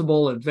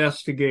principal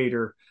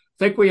investigator. I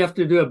think we have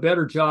to do a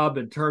better job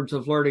in terms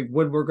of learning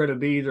when we're going to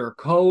be either a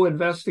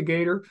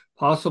co-investigator,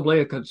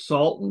 possibly a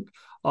consultant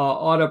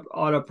on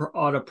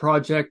a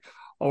project,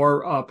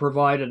 or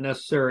provide a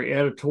necessary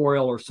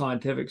editorial or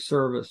scientific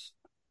service.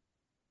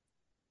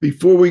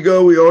 Before we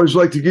go, we always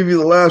like to give you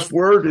the last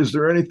word. Is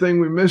there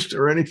anything we missed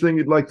or anything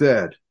you'd like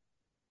to add?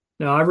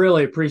 No, I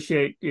really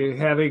appreciate you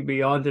having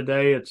me on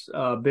today. It's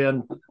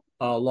been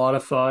a lot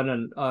of fun,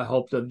 and I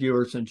hope the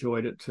viewers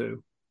enjoyed it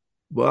too.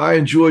 Well, I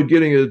enjoyed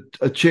getting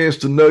a chance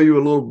to know you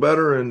a little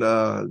better and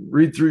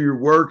read through your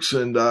works,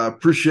 and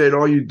appreciate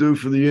all you do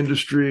for the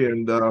industry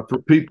and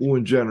for people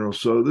in general.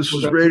 So this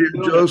is Radio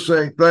Joe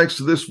saying thanks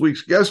to this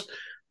week's guest,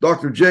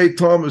 Dr. J.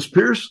 Thomas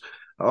Pierce.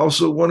 I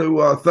also want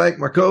to thank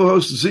my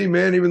co-host, the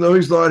Z-Man, even though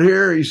he's not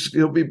here.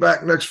 He'll be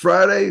back next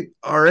Friday.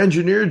 Our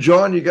engineer,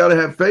 John, you got to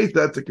have faith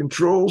at the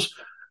controls.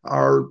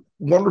 Our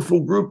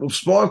wonderful group of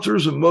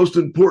sponsors, and most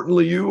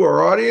importantly, you,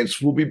 our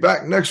audience. We'll be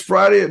back next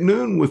Friday at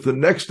noon with the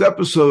next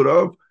episode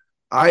of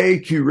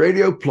IAQ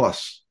Radio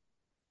Plus.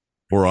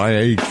 For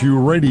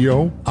IAQ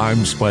Radio,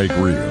 I'm Spike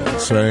Reel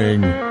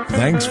saying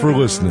thanks for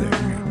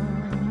listening.